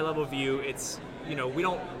from a high level view. It's we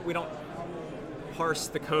don't parse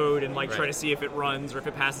the code and try to see if it runs or if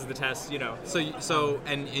it passes the test, So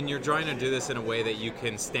and you're trying to do this in a way that you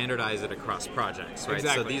can standardize it across projects, right?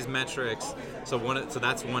 Exactly. So these metrics, so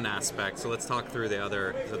that's one aspect. So let's talk through the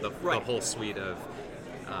other, the whole suite of.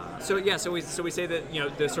 So we say that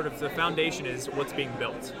the foundation is what's being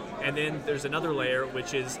built, and then there's another layer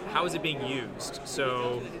which is how is it being used.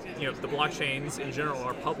 So the blockchains in general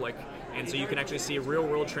are public, and so you can actually see real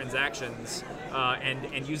world transactions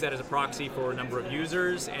and use that as a proxy for a number of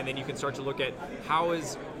users, and then you can start to look at how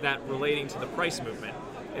is that relating to the price movement.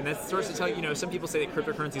 And that starts to tell you, some people say that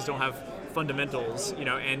cryptocurrencies don't have fundamentals,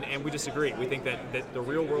 and we disagree. We think that the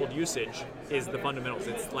real world usage is the fundamentals.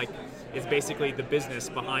 It's basically the business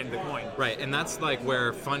behind the coin. Right, and that's like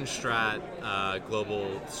where Fundstrat,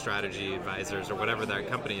 Global Strategy Advisors, or whatever that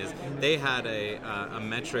company is, they had a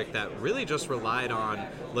metric that really just relied on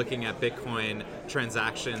looking at Bitcoin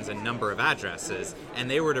transactions and number of addresses, and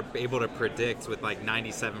they were able to predict with like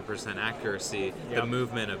 97% accuracy the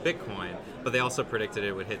movement of Bitcoin, but they also predicted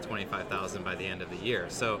it would hit 25,000 by the end of the year.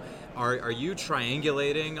 So are you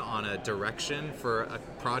triangulating on a direction for a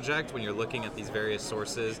project when you're looking at these various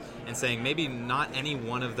sources and saying maybe not any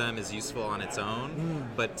one of them is useful on its own,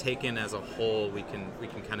 but taken as a whole, we can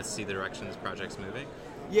kind of see the direction this project's moving?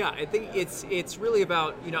 Yeah, I think it's really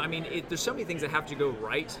about, there's so many things that have to go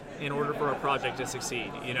right in order for a project to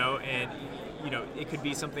succeed, and it could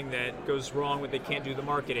be something that goes wrong when they can't do the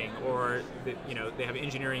marketing, or that, they have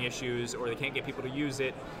engineering issues, or they can't get people to use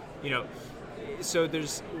it, So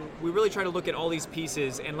we really try to look at all these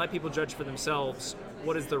pieces and let people judge for themselves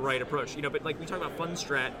what is the right approach. But like we talk about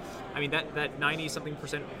Fundstrat, that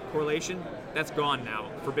 90-something% correlation, that's gone now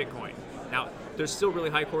for Bitcoin. Now, there's still really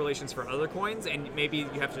high correlations for other coins, and maybe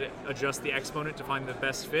you have to adjust the exponent to find the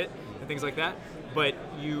best fit and things like that. But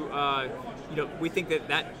we think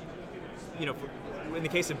that in the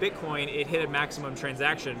case of Bitcoin, it hit a maximum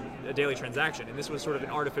transaction, a daily transaction, and this was sort of an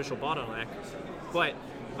artificial bottleneck. But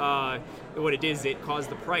what it did is it caused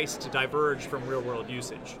the price to diverge from real-world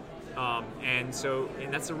usage. And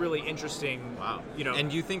that's a really interesting. Wow.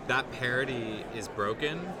 And you think that parity is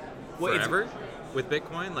broken forever with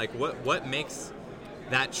Bitcoin? Like, what makes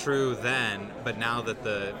that true then? But now that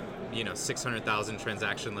the 600,000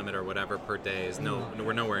 transaction limit or whatever per day is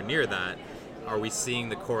we're nowhere near that. Are we seeing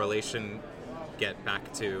the correlation get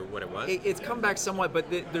back to what it was? It's come back somewhat, but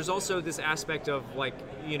there's also this aspect of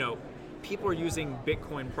people are using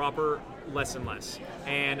Bitcoin proper less and less,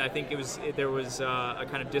 and I think there was a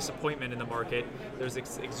kind of disappointment in the market. There's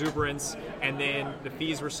exuberance, and then the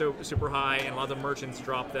fees were so super high, and a lot of the merchants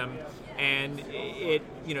dropped them, and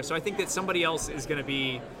so I think that somebody else is going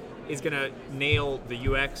to nail the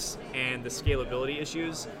UX and the scalability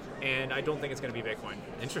issues, and I don't think it's going to be Bitcoin.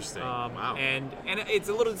 Interesting. Wow. And it's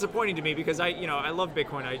a little disappointing to me because I love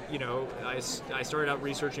Bitcoin. I started out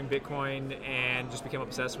researching Bitcoin and just became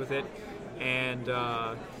obsessed with it, and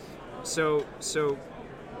so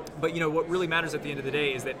But what really matters at the end of the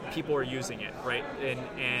day is that people are using it, right?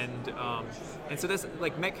 And so that's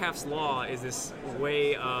like Metcalfe's law is this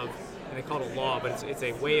way of, and they call it a law, but it's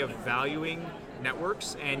a way of valuing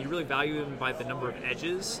networks, and you really value them by the number of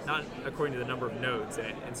edges, not according to the number of nodes in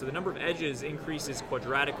it. And so the number of edges increases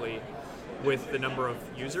quadratically with the number of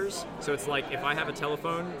users. So it's like if I have a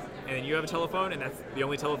telephone and then you have a telephone and that's the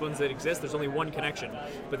only telephones that exist, there's only one connection.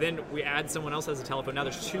 But then we add someone else has a telephone, now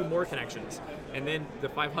there's 2 more connections. And then the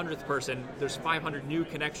 500th person, there's 500 new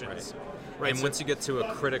connections. Right. And once you get to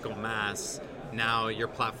a critical mass, now your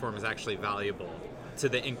platform is actually valuable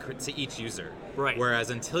to each user. Right. Whereas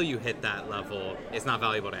until you hit that level, it's not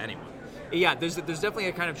valuable to anyone. Yeah, there's definitely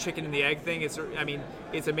a kind of chicken and the egg thing. It's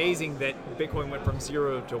amazing that Bitcoin went from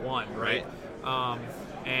 0 to 1, right?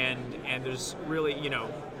 And there's really,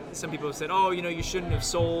 some people have said, oh, you shouldn't have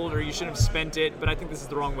sold or you shouldn't have spent it, but I think this is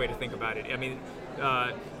the wrong way to think about it. I mean,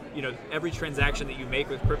 every transaction that you make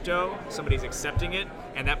with crypto, somebody's accepting it,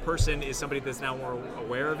 and that person is somebody that's now more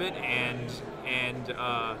aware of it and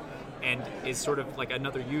is sort of like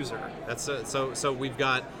another user. That's so we've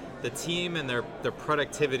got the team and their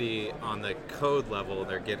productivity on the code level,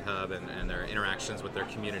 their GitHub and their interactions with their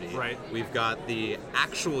community. Right. We've got the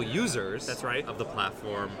actual users. That's right. Of the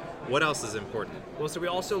platform. What else is important? Well, so we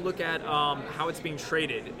also look at how it's being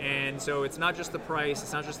traded, and so it's not just the price,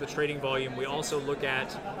 it's not just the trading volume. We also look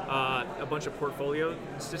at a bunch of portfolio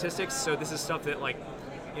statistics. So this is stuff that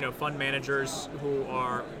fund managers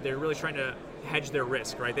they're really trying to hedge their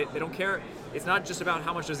risk, right? They don't care. It's not just about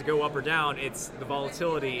how much does it go up or down. It's the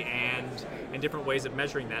volatility and different ways of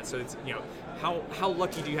measuring that. So it's how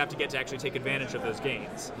lucky do you have to get to actually take advantage of those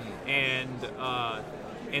gains, and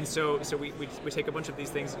so we take a bunch of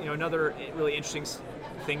these things. Another really interesting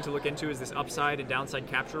thing to look into is this upside and downside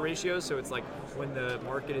capture ratios. So it's like when the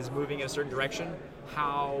market is moving in a certain direction,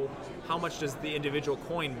 how much does the individual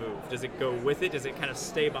coin move? Does it go with it? Does it kind of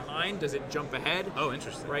stay behind? Does it jump ahead? Oh,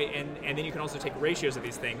 interesting. Right, and then you can also take ratios of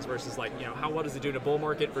these things versus how well does it do in a bull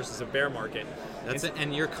market versus a bear market. That's it.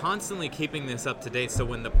 And you're constantly keeping this up to date. So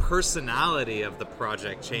when the personality of the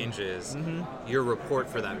project changes, your report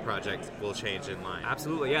for that project will change in line.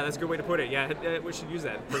 Absolutely, yeah, that's a good way to put it. Yeah, we should use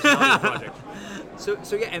that personality project. So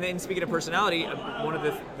yeah, and then speaking of personality, one of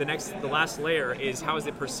the last layer is how is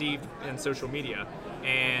it perceived in social media,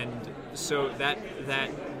 and so that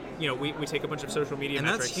we take a bunch of social media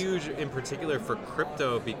metrics. That's huge in particular for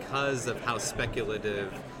crypto because of how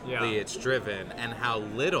speculatively it's driven and how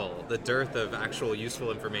little the dearth of actual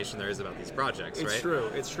useful information there is about these projects. It's right?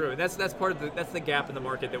 It's true. That's part of that's the gap in the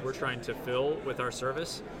market that we're trying to fill with our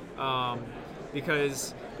service,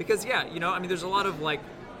 because there's a lot of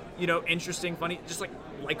interesting, funny, just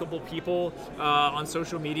likable people on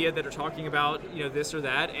social media that are talking about this or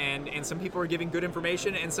that, and some people are giving good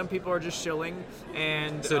information and some people are just shilling.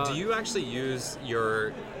 And so do you actually use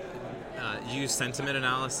your use sentiment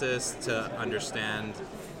analysis to understand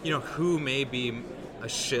who may be a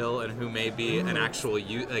shill and who may be an actual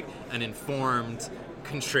an informed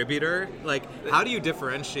contributor? How do you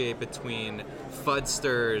differentiate between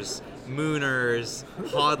fudsters, mooners,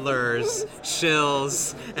 hodlers,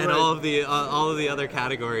 shills, and right. all of the other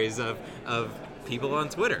categories of people on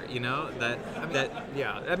Twitter?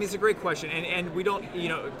 It's a great question, and we don't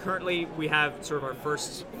currently we have sort of our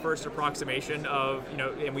first approximation of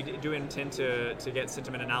and we do intend to get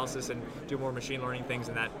sentiment analysis and do more machine learning things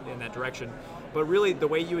in that direction. But really, the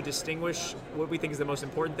way you would distinguish what we think is the most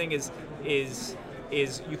important thing is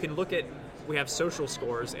you can look at. We have social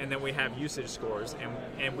scores and then we have usage scores,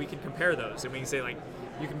 and we can compare those, and we can say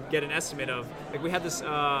you can get an estimate of we have this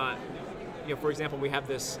for example, we have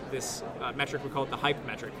this metric, we call it the hype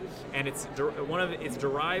metric, and it's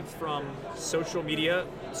derived from social media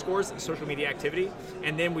scores, social media activity,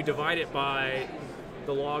 and then we divide it by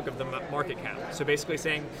the log of the market cap. So basically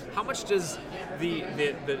saying how much does the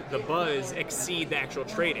buzz exceed the actual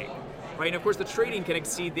trading. Right, and of course the trading can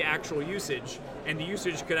exceed the actual usage, and the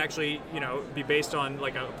usage could actually, be based on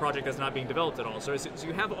a project that's not being developed at all. So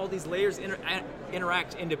you have all these layers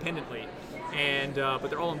interact independently, and but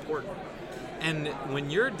they're all important. And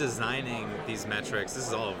when you're designing these metrics, this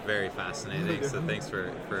is all very fascinating. So thanks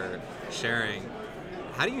for sharing.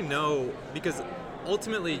 How do you know? Because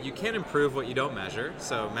ultimately you can't improve what you don't measure.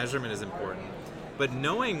 So measurement is important, but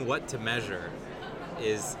knowing what to measure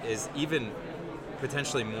is even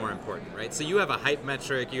potentially more important, right? So you have a hype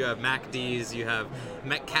metric, you have MACDs, you have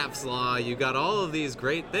Metcalfe's law, you got all of these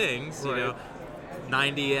great things, right.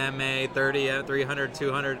 90 MA, 30, 300,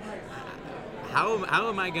 200. How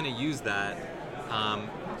am I going to use that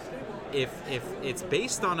if it's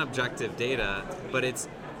based on objective data, but it's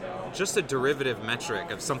just a derivative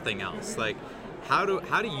metric of something else? how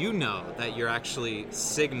do you know that you're actually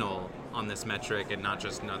signal on this metric and not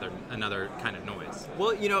just another kind of noise?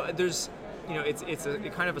 Well, there's, it's a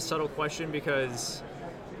kind of a subtle question because,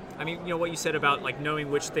 I mean, what you said about like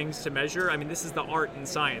knowing which things to measure. I mean, this is the art in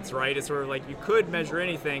science, right? It's sort of like you could measure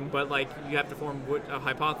anything, but like you have to form a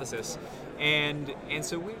hypothesis, and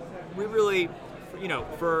so we really,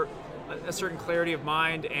 for a certain clarity of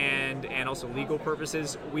mind and also legal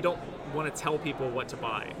purposes, we don't want to tell people what to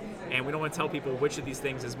buy, and we don't want to tell people which of these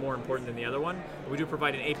things is more important than the other one. We do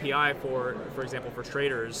provide an API for example, for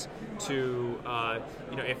traders to,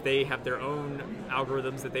 if they have their own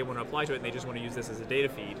algorithms that they want to apply to it and they just want to use this as a data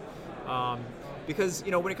feed. Because,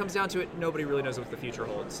 when it comes down to it, nobody really knows what the future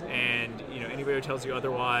holds, and, anybody who tells you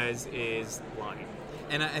otherwise is lying.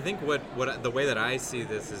 And I think what the way that I see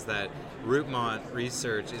this is that Rootmont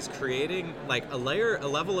Research is creating like a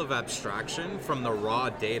level of abstraction from the raw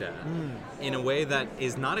data in a way that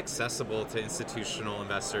is not accessible to institutional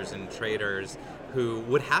investors and traders who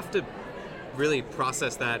would have to really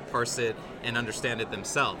process that, parse it, and understand it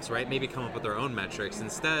themselves, right? Maybe come up with their own metrics.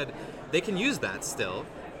 Instead, they can use that still,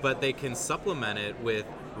 but they can supplement it with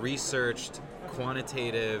researched,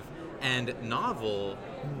 quantitative, and novel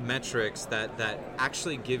metrics that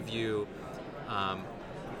actually give you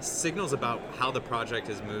signals about how the project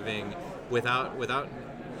is moving without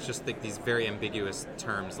just these very ambiguous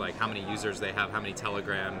terms like how many users they have, how many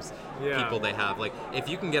telegrams people they have. Like if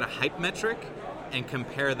you can get a hype metric and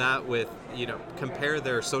compare that with, compare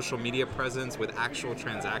their social media presence with actual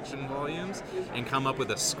transaction volumes and come up with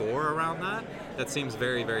a score around that seems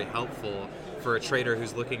very, very helpful for a trader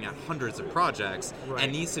who's looking at hundreds of projects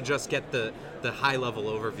and needs to just get the high-level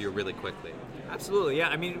overview really quickly. Absolutely, yeah.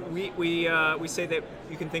 I mean, we say that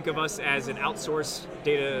you can think of us as an outsourced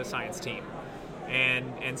data science team,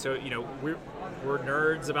 and so we're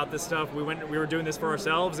nerds about this stuff. We were doing this for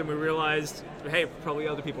ourselves, and we realized, hey, probably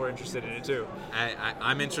other people are interested in it too.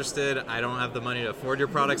 I'm interested. I don't have the money to afford your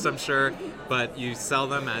products, I'm sure, but you sell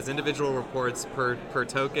them as individual reports per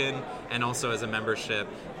token, and also as a membership,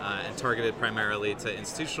 and targeted primarily to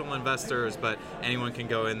institutional investors. But anyone can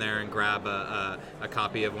go in there and grab a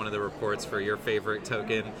copy of one of the reports for your favorite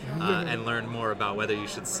token and learn more about whether you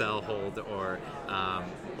should sell, hold, or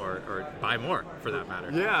buy more, for that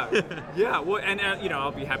matter. Yeah. Well, and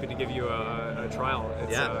I'll be happy to give you a trial.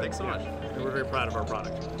 Thanks so much. We're very proud of our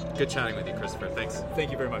product. Good chatting with you, Christopher. Thanks.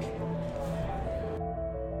 Thank you very much.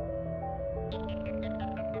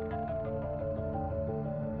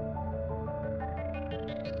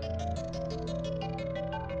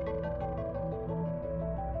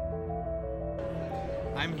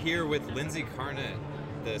 I'm here with Lindsay Carnett,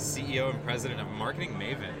 the CEO and president of Marketing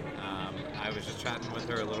Maven. I was just chatting with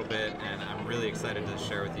her a little bit, and I'm really excited to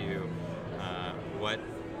share with you what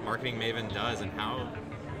Marketing Maven does and how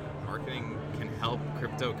marketing can help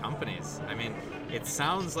crypto companies. I mean, it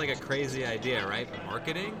sounds like a crazy idea, right?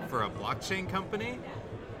 Marketing for a blockchain company?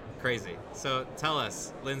 Crazy. So tell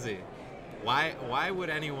us, Lindsay, why would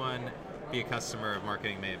anyone be a customer of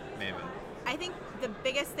Marketing Maven? I think the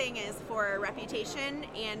biggest thing is for reputation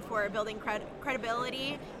and for building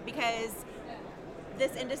credibility, because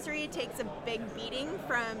this industry takes a big beating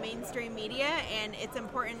from mainstream media, and it's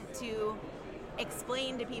important to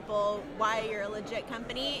explain to people why you're a legit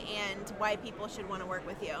company and why people should want to work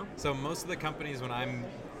with you. So most of the companies, when I'm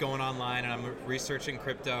going online and I'm researching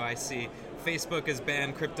crypto, I see Facebook has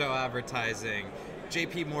banned crypto advertising,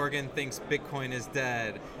 JP Morgan thinks Bitcoin is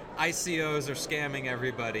dead, ICOs are scamming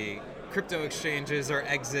everybody, crypto exchanges are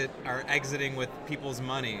exiting with people's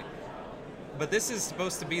money. But this is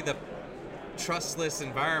supposed to be the trustless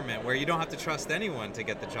environment where you don't have to trust anyone to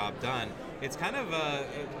get the job done. It's kind of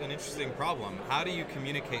an interesting problem. How do you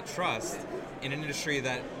communicate trust in an industry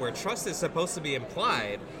where trust is supposed to be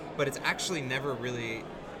implied, but it's actually never really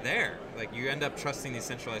there? Like, you end up trusting these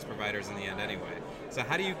centralized providers in the end anyway. So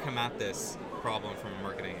how do you come at this problem from a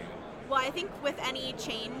marketing angle? Well, I think with any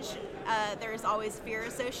change, there's always fear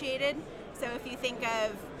associated. So if you think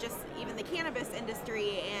of just even the cannabis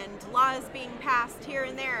industry and laws being passed here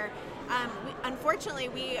and there, unfortunately,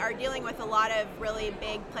 we are dealing with a lot of really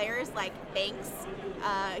big players like banks,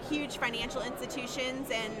 huge financial institutions,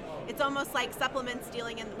 and it's almost like supplements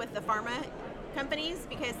dealing with the pharma companies,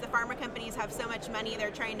 because the pharma companies have so much money,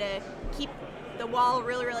 they're trying to keep the wall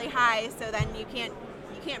really, really high, so then you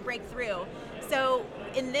can't break through. So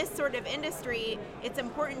in this sort of industry, it's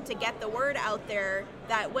important to get the word out there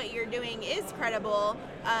that what you're doing is credible,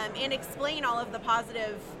 and explain all of the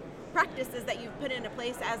positive practices that you've put into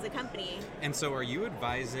place as a company. And so are you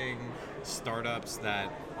advising startups that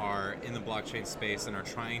are in the blockchain space and are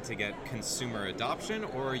trying to get consumer adoption,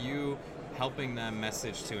 or are you helping them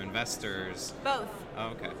message to investors? Both. Oh,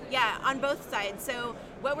 okay. Yeah, on both sides. So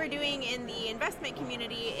what we're doing in the investment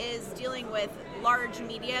community is dealing with large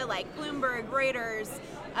media like Bloomberg, Reuters,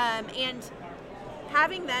 and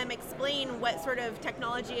having them explain what sort of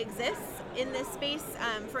technology exists in this space.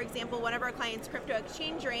 For example, one of our clients, Crypto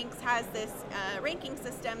Exchange Ranks, has this ranking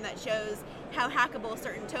system that shows how hackable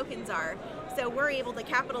certain tokens are. So we're able to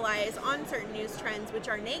capitalize on certain news trends which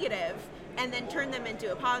are negative and then turn them into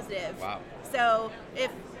a positive. Wow. So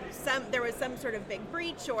if there was some sort of big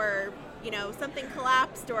breach, or something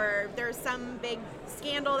collapsed, or there's some big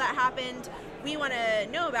scandal that happened, we want to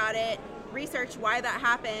know about it, research why that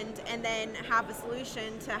happened, and then have a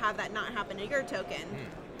solution to have that not happen to your token.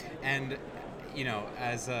 And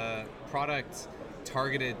as a product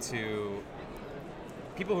targeted to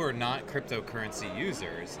people who are not cryptocurrency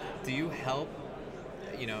users, do you help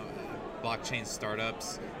blockchain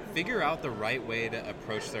startups figure out the right way to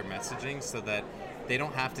approach their messaging so that they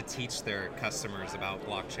don't have to teach their customers about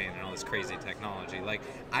blockchain and all this crazy technology? Like,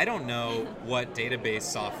 I don't know what database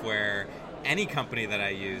software any company that I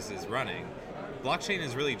use is running. Blockchain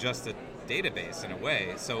is really just a database in a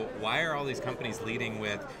way. So why are all these companies leading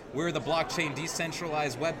with, we're the blockchain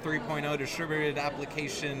decentralized Web 3.0 distributed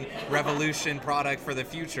application revolution product for the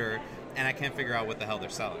future, and I can't figure out what the hell they're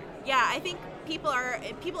selling? Yeah, I think people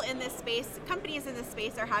in this space, companies in this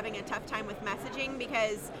space are having a tough time with messaging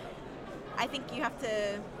because I think you have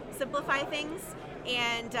to simplify things.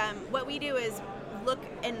 And what we do is look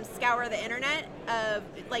and scour the internet of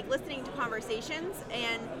listening to conversations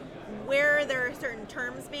and where there are certain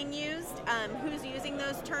terms being used, who's using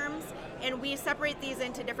those terms, and we separate these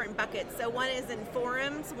into different buckets. So one is in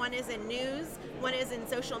forums, one is in news, one is in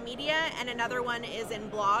social media, and another one is in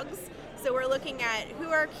blogs. So we're looking at who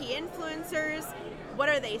are key influencers, what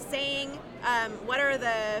are they saying, what are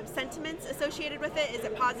the sentiments associated with it, is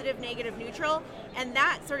it positive, negative, neutral, and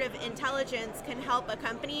that sort of intelligence can help a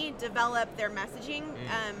company develop their messaging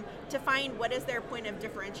to find what is their point of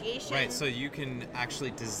differentiation. Right, so you can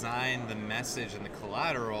actually design the message and the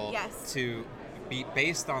collateral to be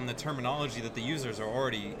based on the terminology that the users are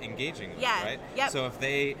already engaging with, right? Yep. So if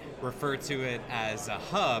they refer to it as a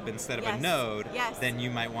hub instead of a node, then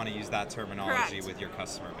you might want to use that terminology with your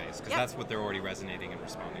customer base, because that's what they're already resonating and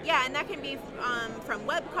responding to. Yeah, and that can be from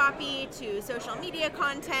web copy to social media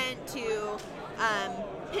content to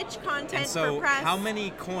pitch content for press. And so how many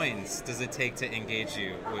coins does it take to engage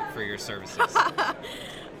you for your services?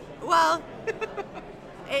 Well,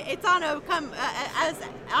 it's on a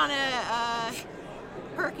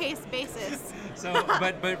per case basis. So,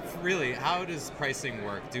 but really, how does pricing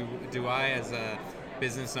work? Do I, as a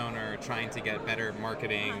business owner trying to get better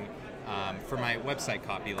marketing for my website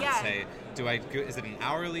copy, let's say, is it an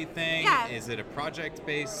hourly thing? Yeah. Is it a project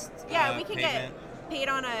based? Yeah, we can get paid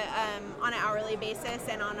on an hourly basis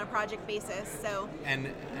and on a project basis. So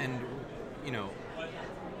and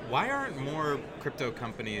why aren't more crypto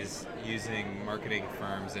companies using marketing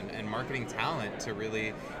firms and marketing talent to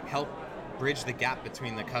really help bridge the gap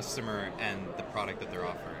between the customer and the product that they're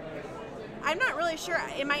offering? I'm not really sure.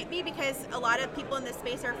 It might be because a lot of people in this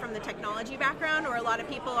space are from the technology background, or a lot of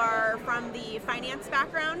people are from the finance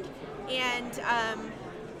background, and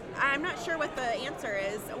I'm not sure what the answer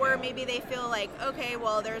is. Or maybe they feel like, okay,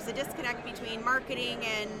 well, there's a disconnect between marketing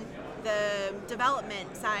and the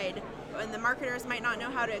development side, and the marketers might not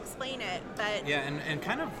know how to explain it. But yeah, and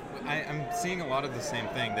kind of, I'm seeing a lot of the same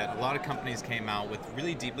thing, that a lot of companies came out with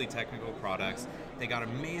really deeply technical products. They got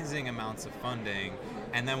amazing amounts of funding,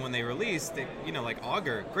 and then when they released, like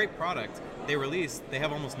Augur, great product, they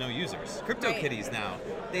have almost no users. CryptoKitties now,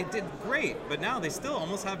 they did great, but now they still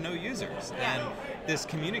almost have no users. Yeah. And this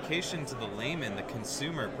communication to the layman, the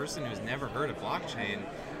consumer, person who's never heard of blockchain,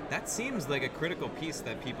 that seems like a critical piece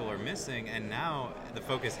that people are missing, and now the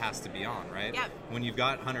focus has to be on, right? Yep. When you've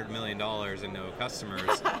got $100 million and no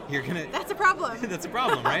customers, you're gonna... That's a problem. That's a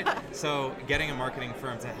problem, right? So getting a marketing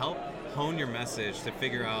firm to help hone your message, to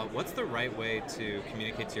figure out what's the right way to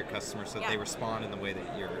communicate to your customers so that they respond in the way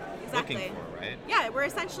that you're looking for, right? Yeah, we're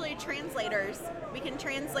essentially translators. We can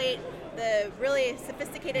translate the really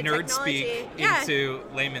sophisticated Nerd technology speak into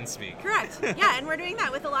layman speak. Correct. Yeah, and we're doing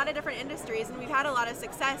that with a lot of different industries, and we've had a lot of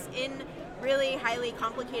success in really highly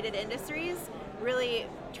complicated industries, really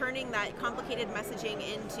turning that complicated messaging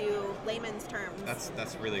into layman's terms.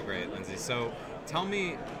 That's really great, Lindsay. So tell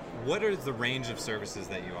me, what is the range of services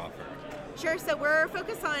that you offer? Sure, so we're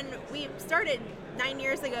focused on, we started 9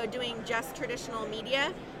 years ago doing just traditional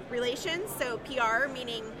media relations, so PR,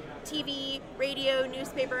 meaning TV, radio,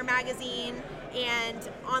 newspaper, magazine, and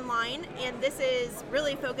online. And this is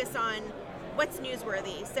really focused on what's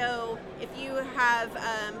newsworthy. So if you have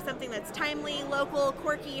something that's timely, local,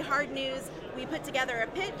 quirky, hard news, we put together a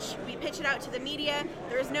pitch, we pitch it out to the media.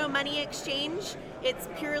 There's no money exchange. It's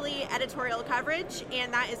purely editorial coverage,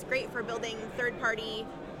 and that is great for building third-party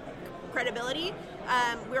credibility.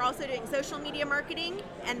 We're also doing social media marketing,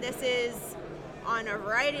 and this is on a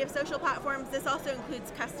variety of social platforms. This also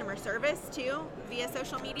includes customer service too, via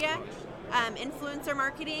social media, influencer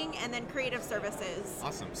marketing, and then creative services.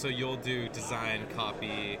 Awesome. So you'll do design,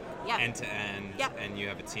 copy, end to end, and you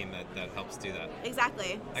have a team that helps do that.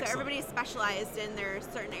 Exactly. Excellent. So everybody's specialized in their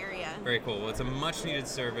certain area. Very cool. Well, it's a much needed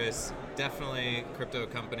service. Definitely crypto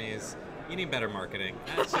companies, you need better marketing.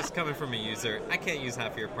 That's just coming from a user. I can't use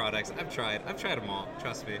half of your products. I've tried them all.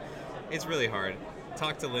 Trust me. It's really hard.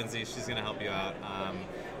 Talk to Lindsay. She's going to help you out.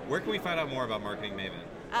 Where can we find out more about Marketing Maven?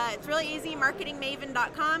 It's really easy,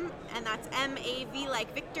 marketingmaven.com, and that's MAV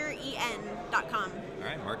like Victor, EN.com. All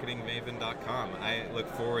right, marketingmaven.com. I look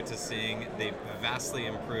forward to seeing the vastly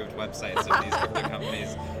improved websites of these crypto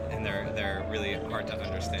companies and their really hard to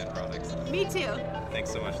understand products. Me too.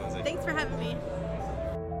 Thanks so much, Lindsay. Thanks for having me.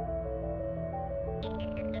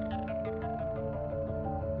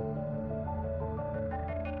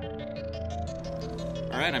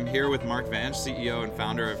 All right, I'm here with Mark Vange, CEO and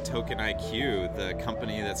founder of Token IQ, the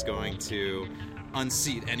company that's going to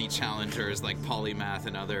unseat any challengers like Polymath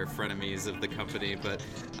and other frenemies of the company. But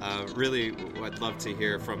really, I'd love to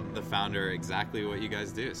hear from the founder exactly what you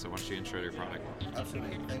guys do. So why don't you intro your product?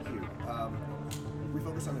 Absolutely, thank you. We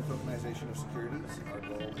focus on the tokenization of securities. Our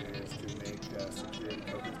goal is to make security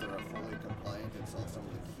tokens that are fully compliant and solve some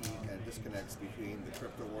of the key kind of disconnects between the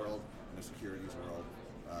crypto world and the securities world.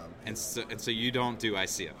 And so you don't do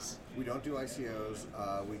ICOs? We don't do ICOs.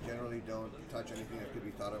 We generally don't touch anything that could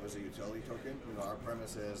be thought of as a utility token. Our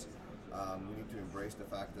premise is we need to embrace the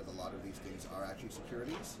fact that a lot of these things are actually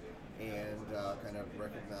securities, and kind of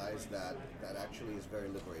recognize that actually is very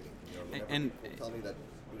liberating. Whenever people tell me that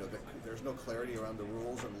there's no clarity around the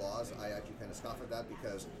rules and laws, I actually kind of scoff at that,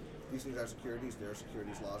 because these things are securities, they're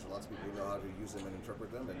securities laws, and lots of people know how to use them and interpret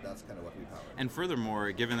them, and that's kind of what we power. And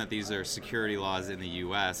furthermore, given that these are security laws in the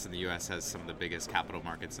U.S., and the U.S. has some of the biggest capital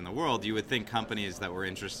markets in the world, you would think companies that were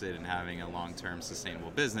interested in having a long-term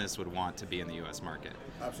sustainable business would want to be in the U.S. market.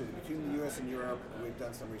 Absolutely. Between the U.S. and Europe, we've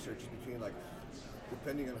done some research between,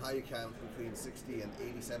 depending on how you count, between 60 and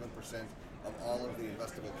 87% of all of the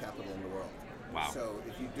investable capital in the world. Wow. So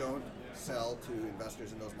if you don't sell to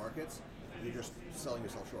investors in those markets, you're just selling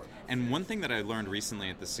yourself short. And one thing that I learned recently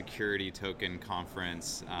at the Security Token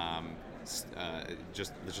Conference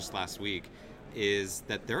just last week is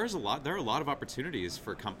that there are a lot of opportunities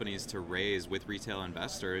for companies to raise with retail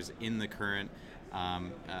investors in the current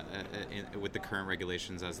with the current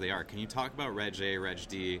regulations as they are. Can you talk about Reg A, Reg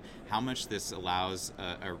D, how much this allows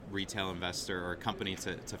a retail investor or a company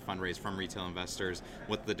to fundraise from retail investors,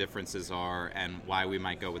 what the differences are, and why we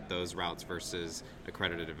might go with those routes versus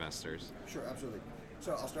accredited investors? Sure, absolutely.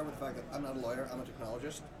 So I'll start with the fact that I'm not a lawyer, I'm a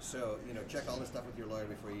technologist. So check all this stuff with your lawyer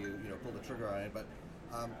before you pull the trigger on it. But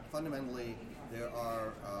fundamentally, there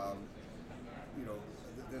are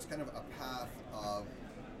there's kind of a path of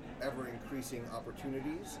ever-increasing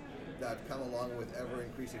opportunities that come along with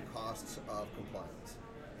ever-increasing costs of compliance.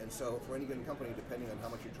 And so for any given company, depending on how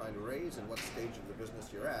much you're trying to raise and what stage of the business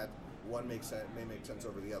you're at, one may make sense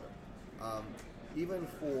over the other. Even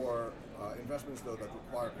for investments, though, that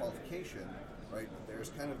require qualification, right, there's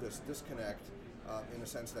kind of this disconnect in a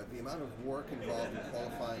sense that the amount of work involved in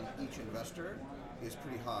qualifying each investor is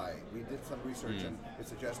pretty high. We did some research and it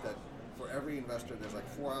suggests that for every investor, there's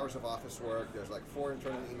 4 hours of office work, there's 4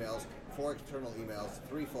 internal emails, 4 external emails,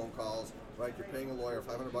 3 phone calls, right? You're paying a lawyer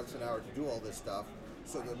 $500 an hour to do all this stuff.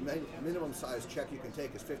 So the minimum size check you can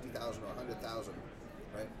take is $50,000 or $100,000,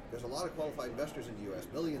 right? There's a lot of qualified investors in the U.S.,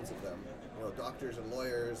 millions of them, doctors and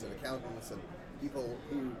lawyers and accountants and people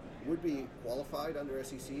who would be qualified under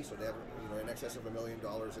SEC, so they have in excess of $1 million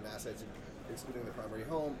in assets, excluding their primary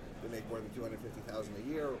home. They make more than $250,000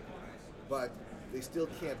 a year, but they still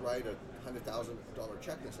can't write a $100,000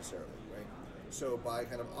 check necessarily, right? So by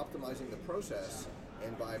kind of optimizing the process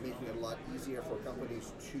and by making it a lot easier for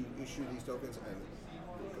companies to issue these tokens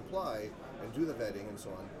and comply and do the vetting and so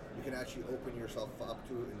on, you can actually open yourself up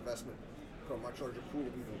to investment from a much larger pool of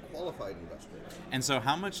even qualified investors. And so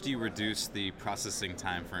how much do you reduce the processing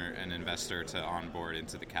time for an investor to onboard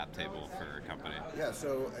into the cap table for a company? Yeah,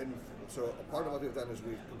 so a part of what we've done is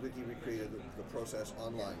we've completely recreated the process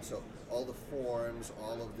online. So all the forms,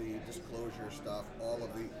 all of the disclosure stuff, all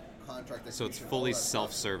of the contract execution. So it's fully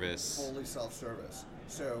self-service. Fully self-service.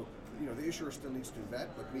 So, the issuer still needs to vet,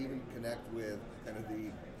 but we even connect with kind of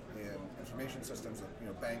the in information systems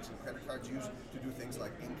that banks and credit cards use to do things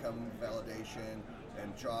like income validation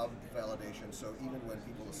and job validation. So even when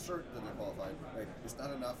people assert that they're qualified, right, it's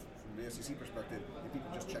not enough from the SEC perspective if people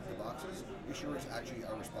just check the boxes. Issuers actually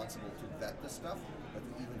are responsible to vet this stuff, but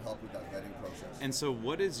to even help with that vetting process. And so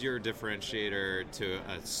what is your differentiator to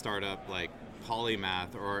a startup like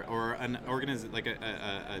Polymath or an like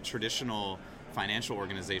a traditional financial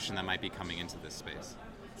organization that might be coming into this space?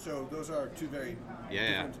 So those are two very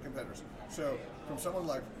different competitors. So from someone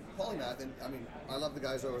like Polymath, and I mean, I love the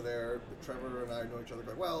guys over there. Trevor and I know each other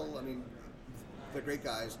quite well. I mean, they're great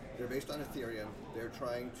guys. They're based on Ethereum. They're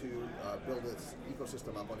trying to build this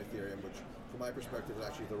ecosystem up on Ethereum, which, from my perspective, is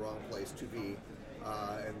actually the wrong place to be.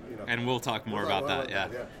 And we'll talk more about that.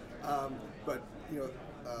 Yeah. But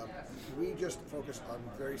we just focus on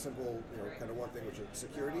very simple, kind of one thing, which is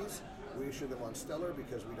securities. We issue them on Stellar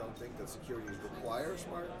because we don't think that securities require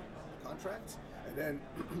smart contracts. And then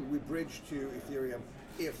we bridge to Ethereum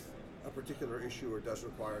if a particular issuer does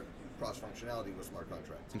require cross-functionality with smart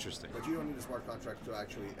contracts. Interesting. But you don't need a smart contract to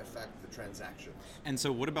actually affect the transactions. And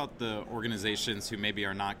so what about the organizations who maybe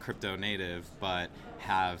are not crypto native but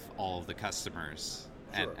have all of the customers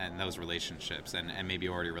and those relationships and maybe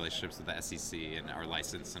already relationships with the SEC and our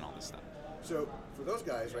license and all this stuff? So for those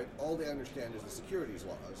guys, right, all they understand is the securities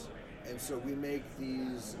laws. And so we make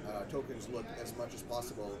these tokens look as much as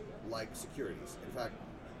possible like securities. In fact,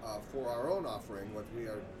 for our own offering, what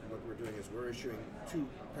we're doing is we're issuing two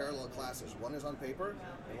parallel classes. One is on paper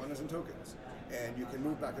and one is in tokens, and you can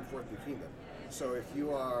move back and forth between them. So if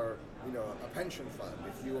you are, a pension fund,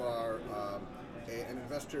 if you are an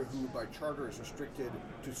investor who by charter is restricted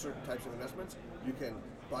to certain types of investments, you can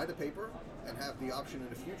buy the paper and have the option in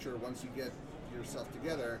the future, once you get yourself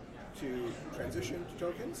together, to transition to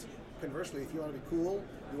tokens. Conversely, if you want to be cool,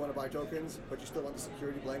 you want to buy tokens, but you still want the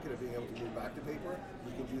security blanket of being able to move back to paper,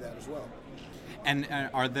 you can do that as well. And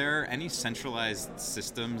are there any centralized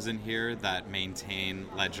systems in here that maintain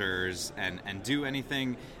ledgers and do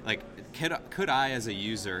anything? Like, could I, as a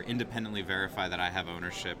user, independently verify that I have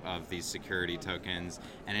ownership of these security tokens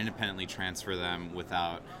and independently transfer them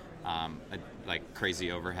without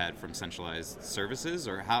crazy overhead from centralized services?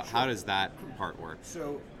 Or how does that part work?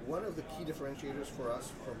 So one of the key differentiators for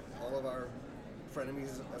us from all of our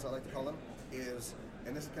frenemies, as I like to call them, is,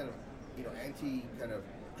 and this is kind of anti kind of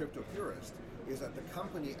crypto purist, is that the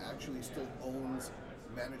company actually still owns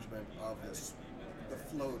management of the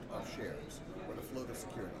float of shares or the float of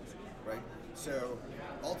securities, right? So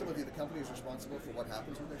ultimately the company is responsible for what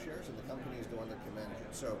happens with their shares, and the company is the one that can manage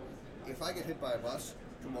it. So if I get hit by a bus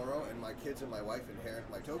tomorrow and my kids and my wife inherit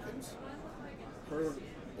my tokens, her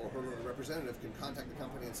or her representative can contact the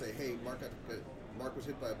company and say, hey, Mark was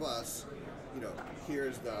hit by a bus,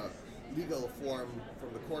 here's the legal form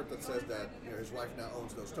from the court that says that his wife now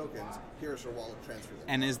owns those tokens, here's her wallet, transfer them.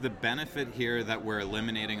 And is the benefit here that we're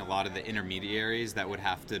eliminating a lot of the intermediaries that would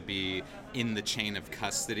have to be in the chain of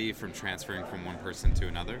custody from transferring from one person to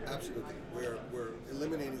another? Absolutely. We're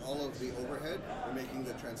eliminating all of the overhead, we're making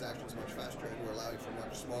the transactions much faster, and we're allowing for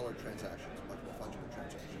much smaller transactions, much more fungible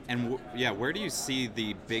transactions. And where do you see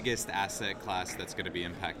the biggest asset class that's going to be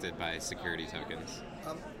impacted by security tokens?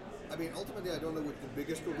 Ultimately, I don't know what the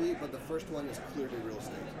biggest will be, but the first one is clearly real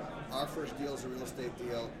estate. Our first deal is a real estate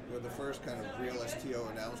deal, where the first kind of real STO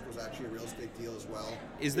announced was actually a real estate deal as well.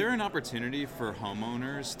 Is there an opportunity for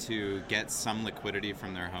homeowners to get some liquidity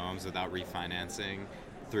from their homes without refinancing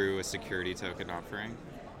through a security token offering?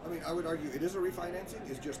 I would argue it is a refinancing.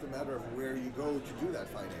 It's just a matter of where you go to do that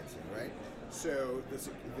financing, right? So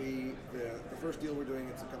the first deal we're doing,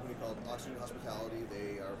 it's a company called Oxygen Hospitality.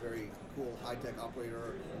 They are a very cool high-tech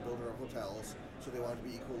operator and builder of hotels, so they want to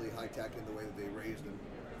be equally high-tech in the way that they raised and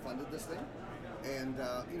funded this thing. And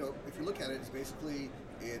if you look at it,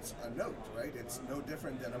 it's a note, right? It's no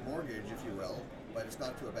different than a mortgage, if you will, but it's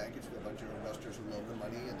not to a bank. It's to a bunch of investors who love the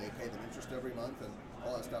money and they pay them interest every month and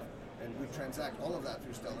all that stuff. And we transact all of that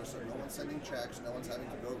through Stellar, so no one's sending checks, no one's having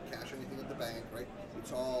to go cash anything at the bank, right?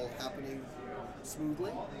 It's all happening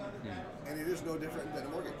smoothly, and it is no different than a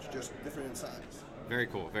mortgage, just different in size. Very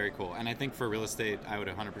cool, very cool. And I think for real estate, I would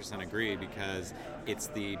 100% agree, because it's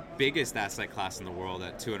the biggest asset class in the world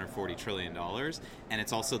at $240 trillion, and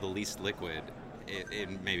it's also the least liquid.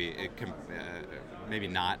 Maybe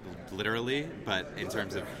not literally, but in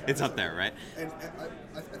terms of, it's up there, right? And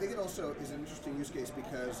I think it also is an interesting use case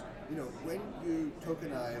because, when you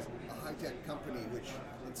tokenize a high-tech company, which,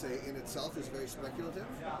 let's say, in itself is very speculative,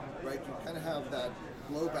 right? You kind of have that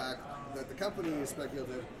blowback that the company is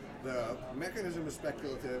speculative, the mechanism is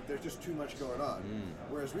speculative, there's just too much going on.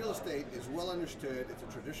 Whereas real estate is well understood, it's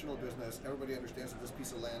a traditional business, everybody understands that this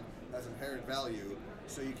piece of land has inherent value,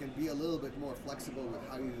 So you can be a little bit more flexible with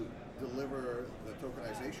how you deliver the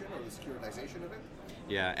tokenization or the securitization of it.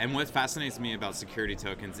 Yeah, and what fascinates me about security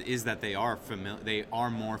tokens is that they are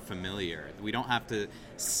more familiar. We don't have to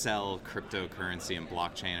sell cryptocurrency and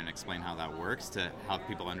blockchain and explain how that works to help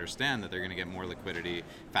people understand that they're going to get more liquidity,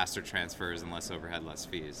 faster transfers, and less overhead, less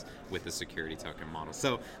fees with the security token model.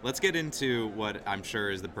 So let's get into what I'm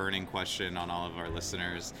sure is the burning question on all of our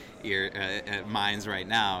listeners' minds right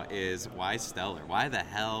now is why Stellar? Why the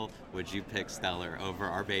hell would you pick Stellar over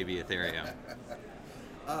our baby Ethereum?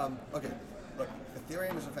 Okay. Look,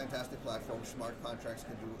 Ethereum is a fantastic platform. Smart contracts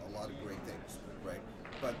can do a lot of great things, right?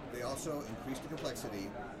 But they also increase the complexity,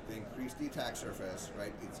 they increase the attack surface,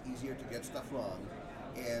 right? It's easier to get stuff wrong,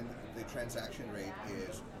 and the transaction rate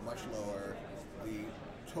is much lower. The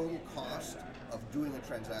total cost of doing a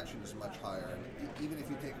transaction is much higher. And even if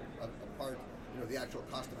you take apart, the actual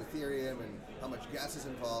cost of Ethereum and how much gas is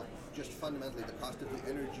involved, just fundamentally the cost of the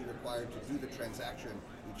energy required to do the transaction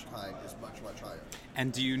each time is much, much higher.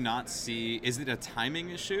 And do you not see, is it a timing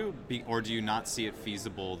issue, or do you not see it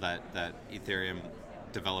feasible that Ethereum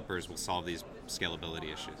developers will solve these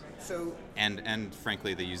scalability issues? So, and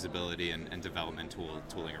frankly, the usability and development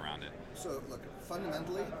tooling around it. So look,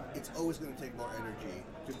 fundamentally, it's always going to take more energy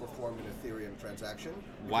to perform an Ethereum transaction.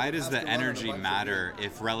 Why does the energy matter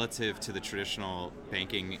if relative to the traditional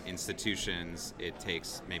banking institutions, it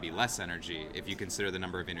takes maybe less energy? If you consider the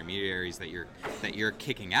number of intermediaries that you're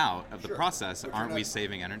kicking out of the process, aren't we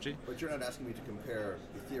saving energy? But you're not asking me to compare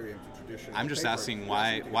Ethereum to traditional. I'm just asking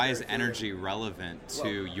why is energy relevant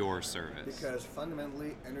to your service? Because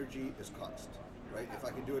fundamentally, energy is cost. Right? If I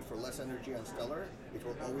can do it for less energy on Stellar, it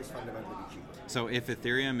will always fundamentally be cheaper. So if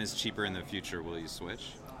Ethereum is cheaper in the future, will you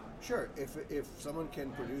switch? Sure. If someone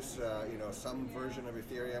can produce some version of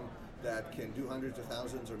Ethereum that can do hundreds of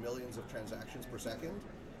thousands or millions of transactions per second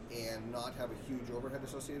and not have a huge overhead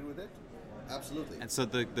associated with it, absolutely. And so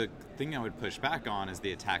the thing I would push back on is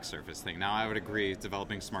the attack surface thing. Now I would agree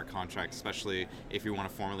developing smart contracts, especially if you want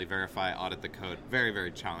to formally verify, audit the code, very,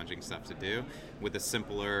 very challenging stuff to do. With a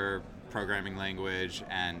simpler programming language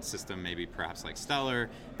and system, maybe perhaps like Stellar,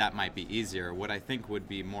 that might be easier. What I think would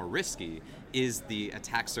be more risky is the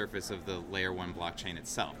attack surface of the layer 1 blockchain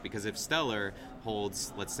itself. Because if Stellar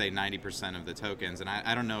holds, let's say, 90% of the tokens, and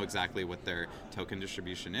I don't know exactly what their token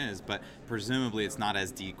distribution is, but presumably it's not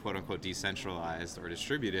as quote-unquote decentralized or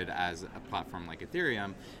distributed as a platform like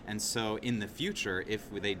Ethereum. And so in the future,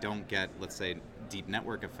 if they don't get, let's say, deep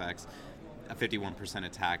network effects, a 51%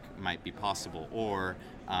 attack might be possible. Or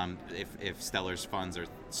if Stellar's funds are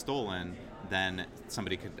stolen, then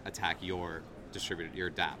somebody could attack your distributed, your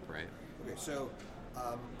DApp, right? Okay, so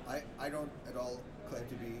I don't at all claim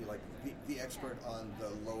to be like the expert on the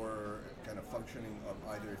lower kind of functioning of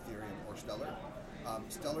either Ethereum or Stellar.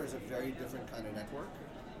 Stellar is a very different kind of network.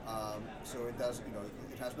 So it does,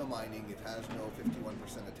 it has no mining, it has no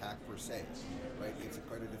 51% attack per se, right? It's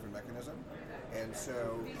quite a different mechanism. And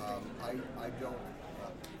so I don't...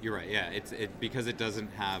 You're right, yeah. It's because it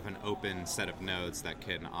doesn't have an open set of nodes that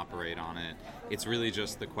can operate on it. It's really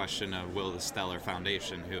just the question of will the Stellar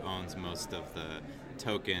Foundation, who owns most of the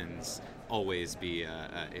tokens, always be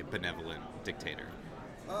a benevolent dictator?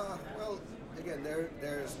 Well, again,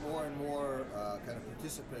 there's more and more kind of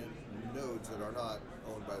participant nodes that are not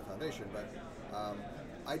owned by the foundation, but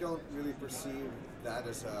I don't really perceive that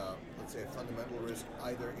as let's say, a fundamental risk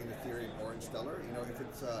either in Ethereum or in Stellar.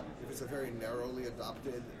 If it's a very narrowly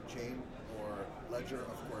adopted chain or ledger,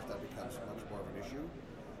 of course that becomes much more of an issue.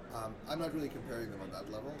 I'm not really comparing them on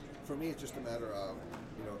that level. For me, it's just a matter of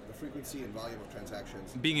the frequency and volume of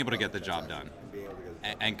transactions. Being able to get the job done.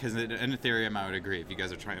 And because in Ethereum, I would agree, if you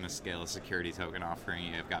guys are trying to scale a security token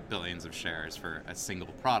offering, you've got billions of shares for a single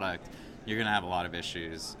product, you're going to have a lot of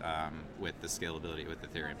issues with the scalability with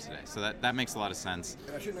Ethereum today. So that makes a lot of sense.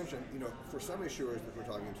 And I should mention, for some issuers that we're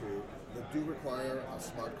talking to that do require a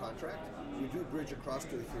smart contract, we do bridge across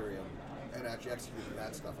to Ethereum and actually execute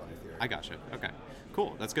that stuff on Ethereum. I gotcha. Okay,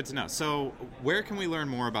 cool. That's good to know. So where can we learn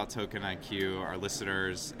more about Token IQ, our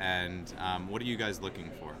listeners, and what are you guys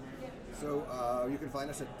looking for? So you can find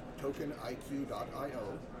us at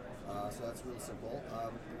tokeniq.io. So that's really simple.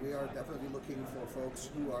 We are definitely looking for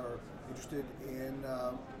folks who are interested in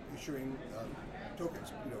issuing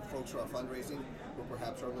tokens. Folks who are fundraising, who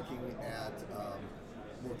perhaps are looking at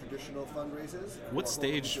more traditional fundraisers. What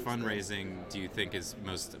stage fundraising do you think is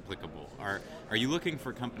most applicable? Are you looking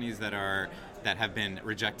for companies that have been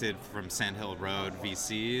rejected from Sandhill Road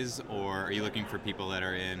VCs, or are you looking for people that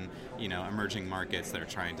are in emerging markets that are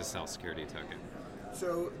trying to sell security token?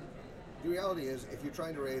 So the reality is, if you're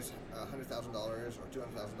trying to raise $100,000 or $200,000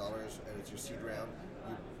 and it's your seed round,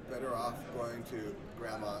 you're better off going to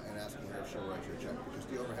grandma and asking her if she'll write you a check, because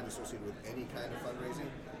the overhead associated with any kind of fundraising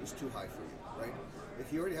is too high for you, right?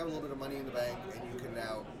 If you already have a little bit of money in the bank and you can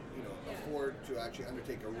now, afford to actually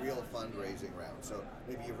undertake a real fundraising round. So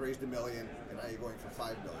maybe you've raised $1 million and now you're going for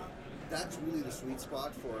 $5 million. That's really the sweet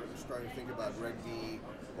spot for starting to think about Reg D,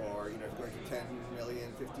 or if you're going to 10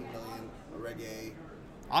 million, 15 million, Reg A.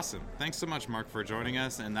 Awesome. Thanks so much, Mark, for joining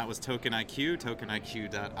us. And that was Token IQ,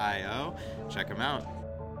 tokeniq.io. Check them out.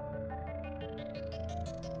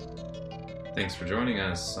 Thanks for joining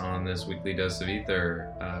us on this weekly dose of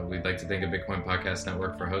Ether. We'd like to thank the Bitcoin Podcast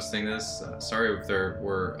Network for hosting this. Sorry if there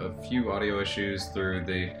were a few audio issues through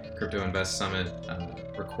the Crypto Invest Summit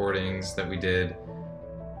recordings that we did.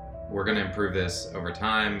 We're going to improve this over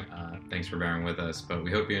time. Thanks for bearing with us, but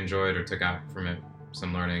we hope you enjoyed or took out from it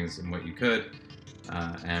some learnings and what you could.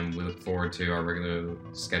 And we look forward to our regular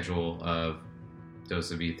schedule of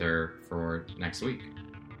Dose of Ether for next week.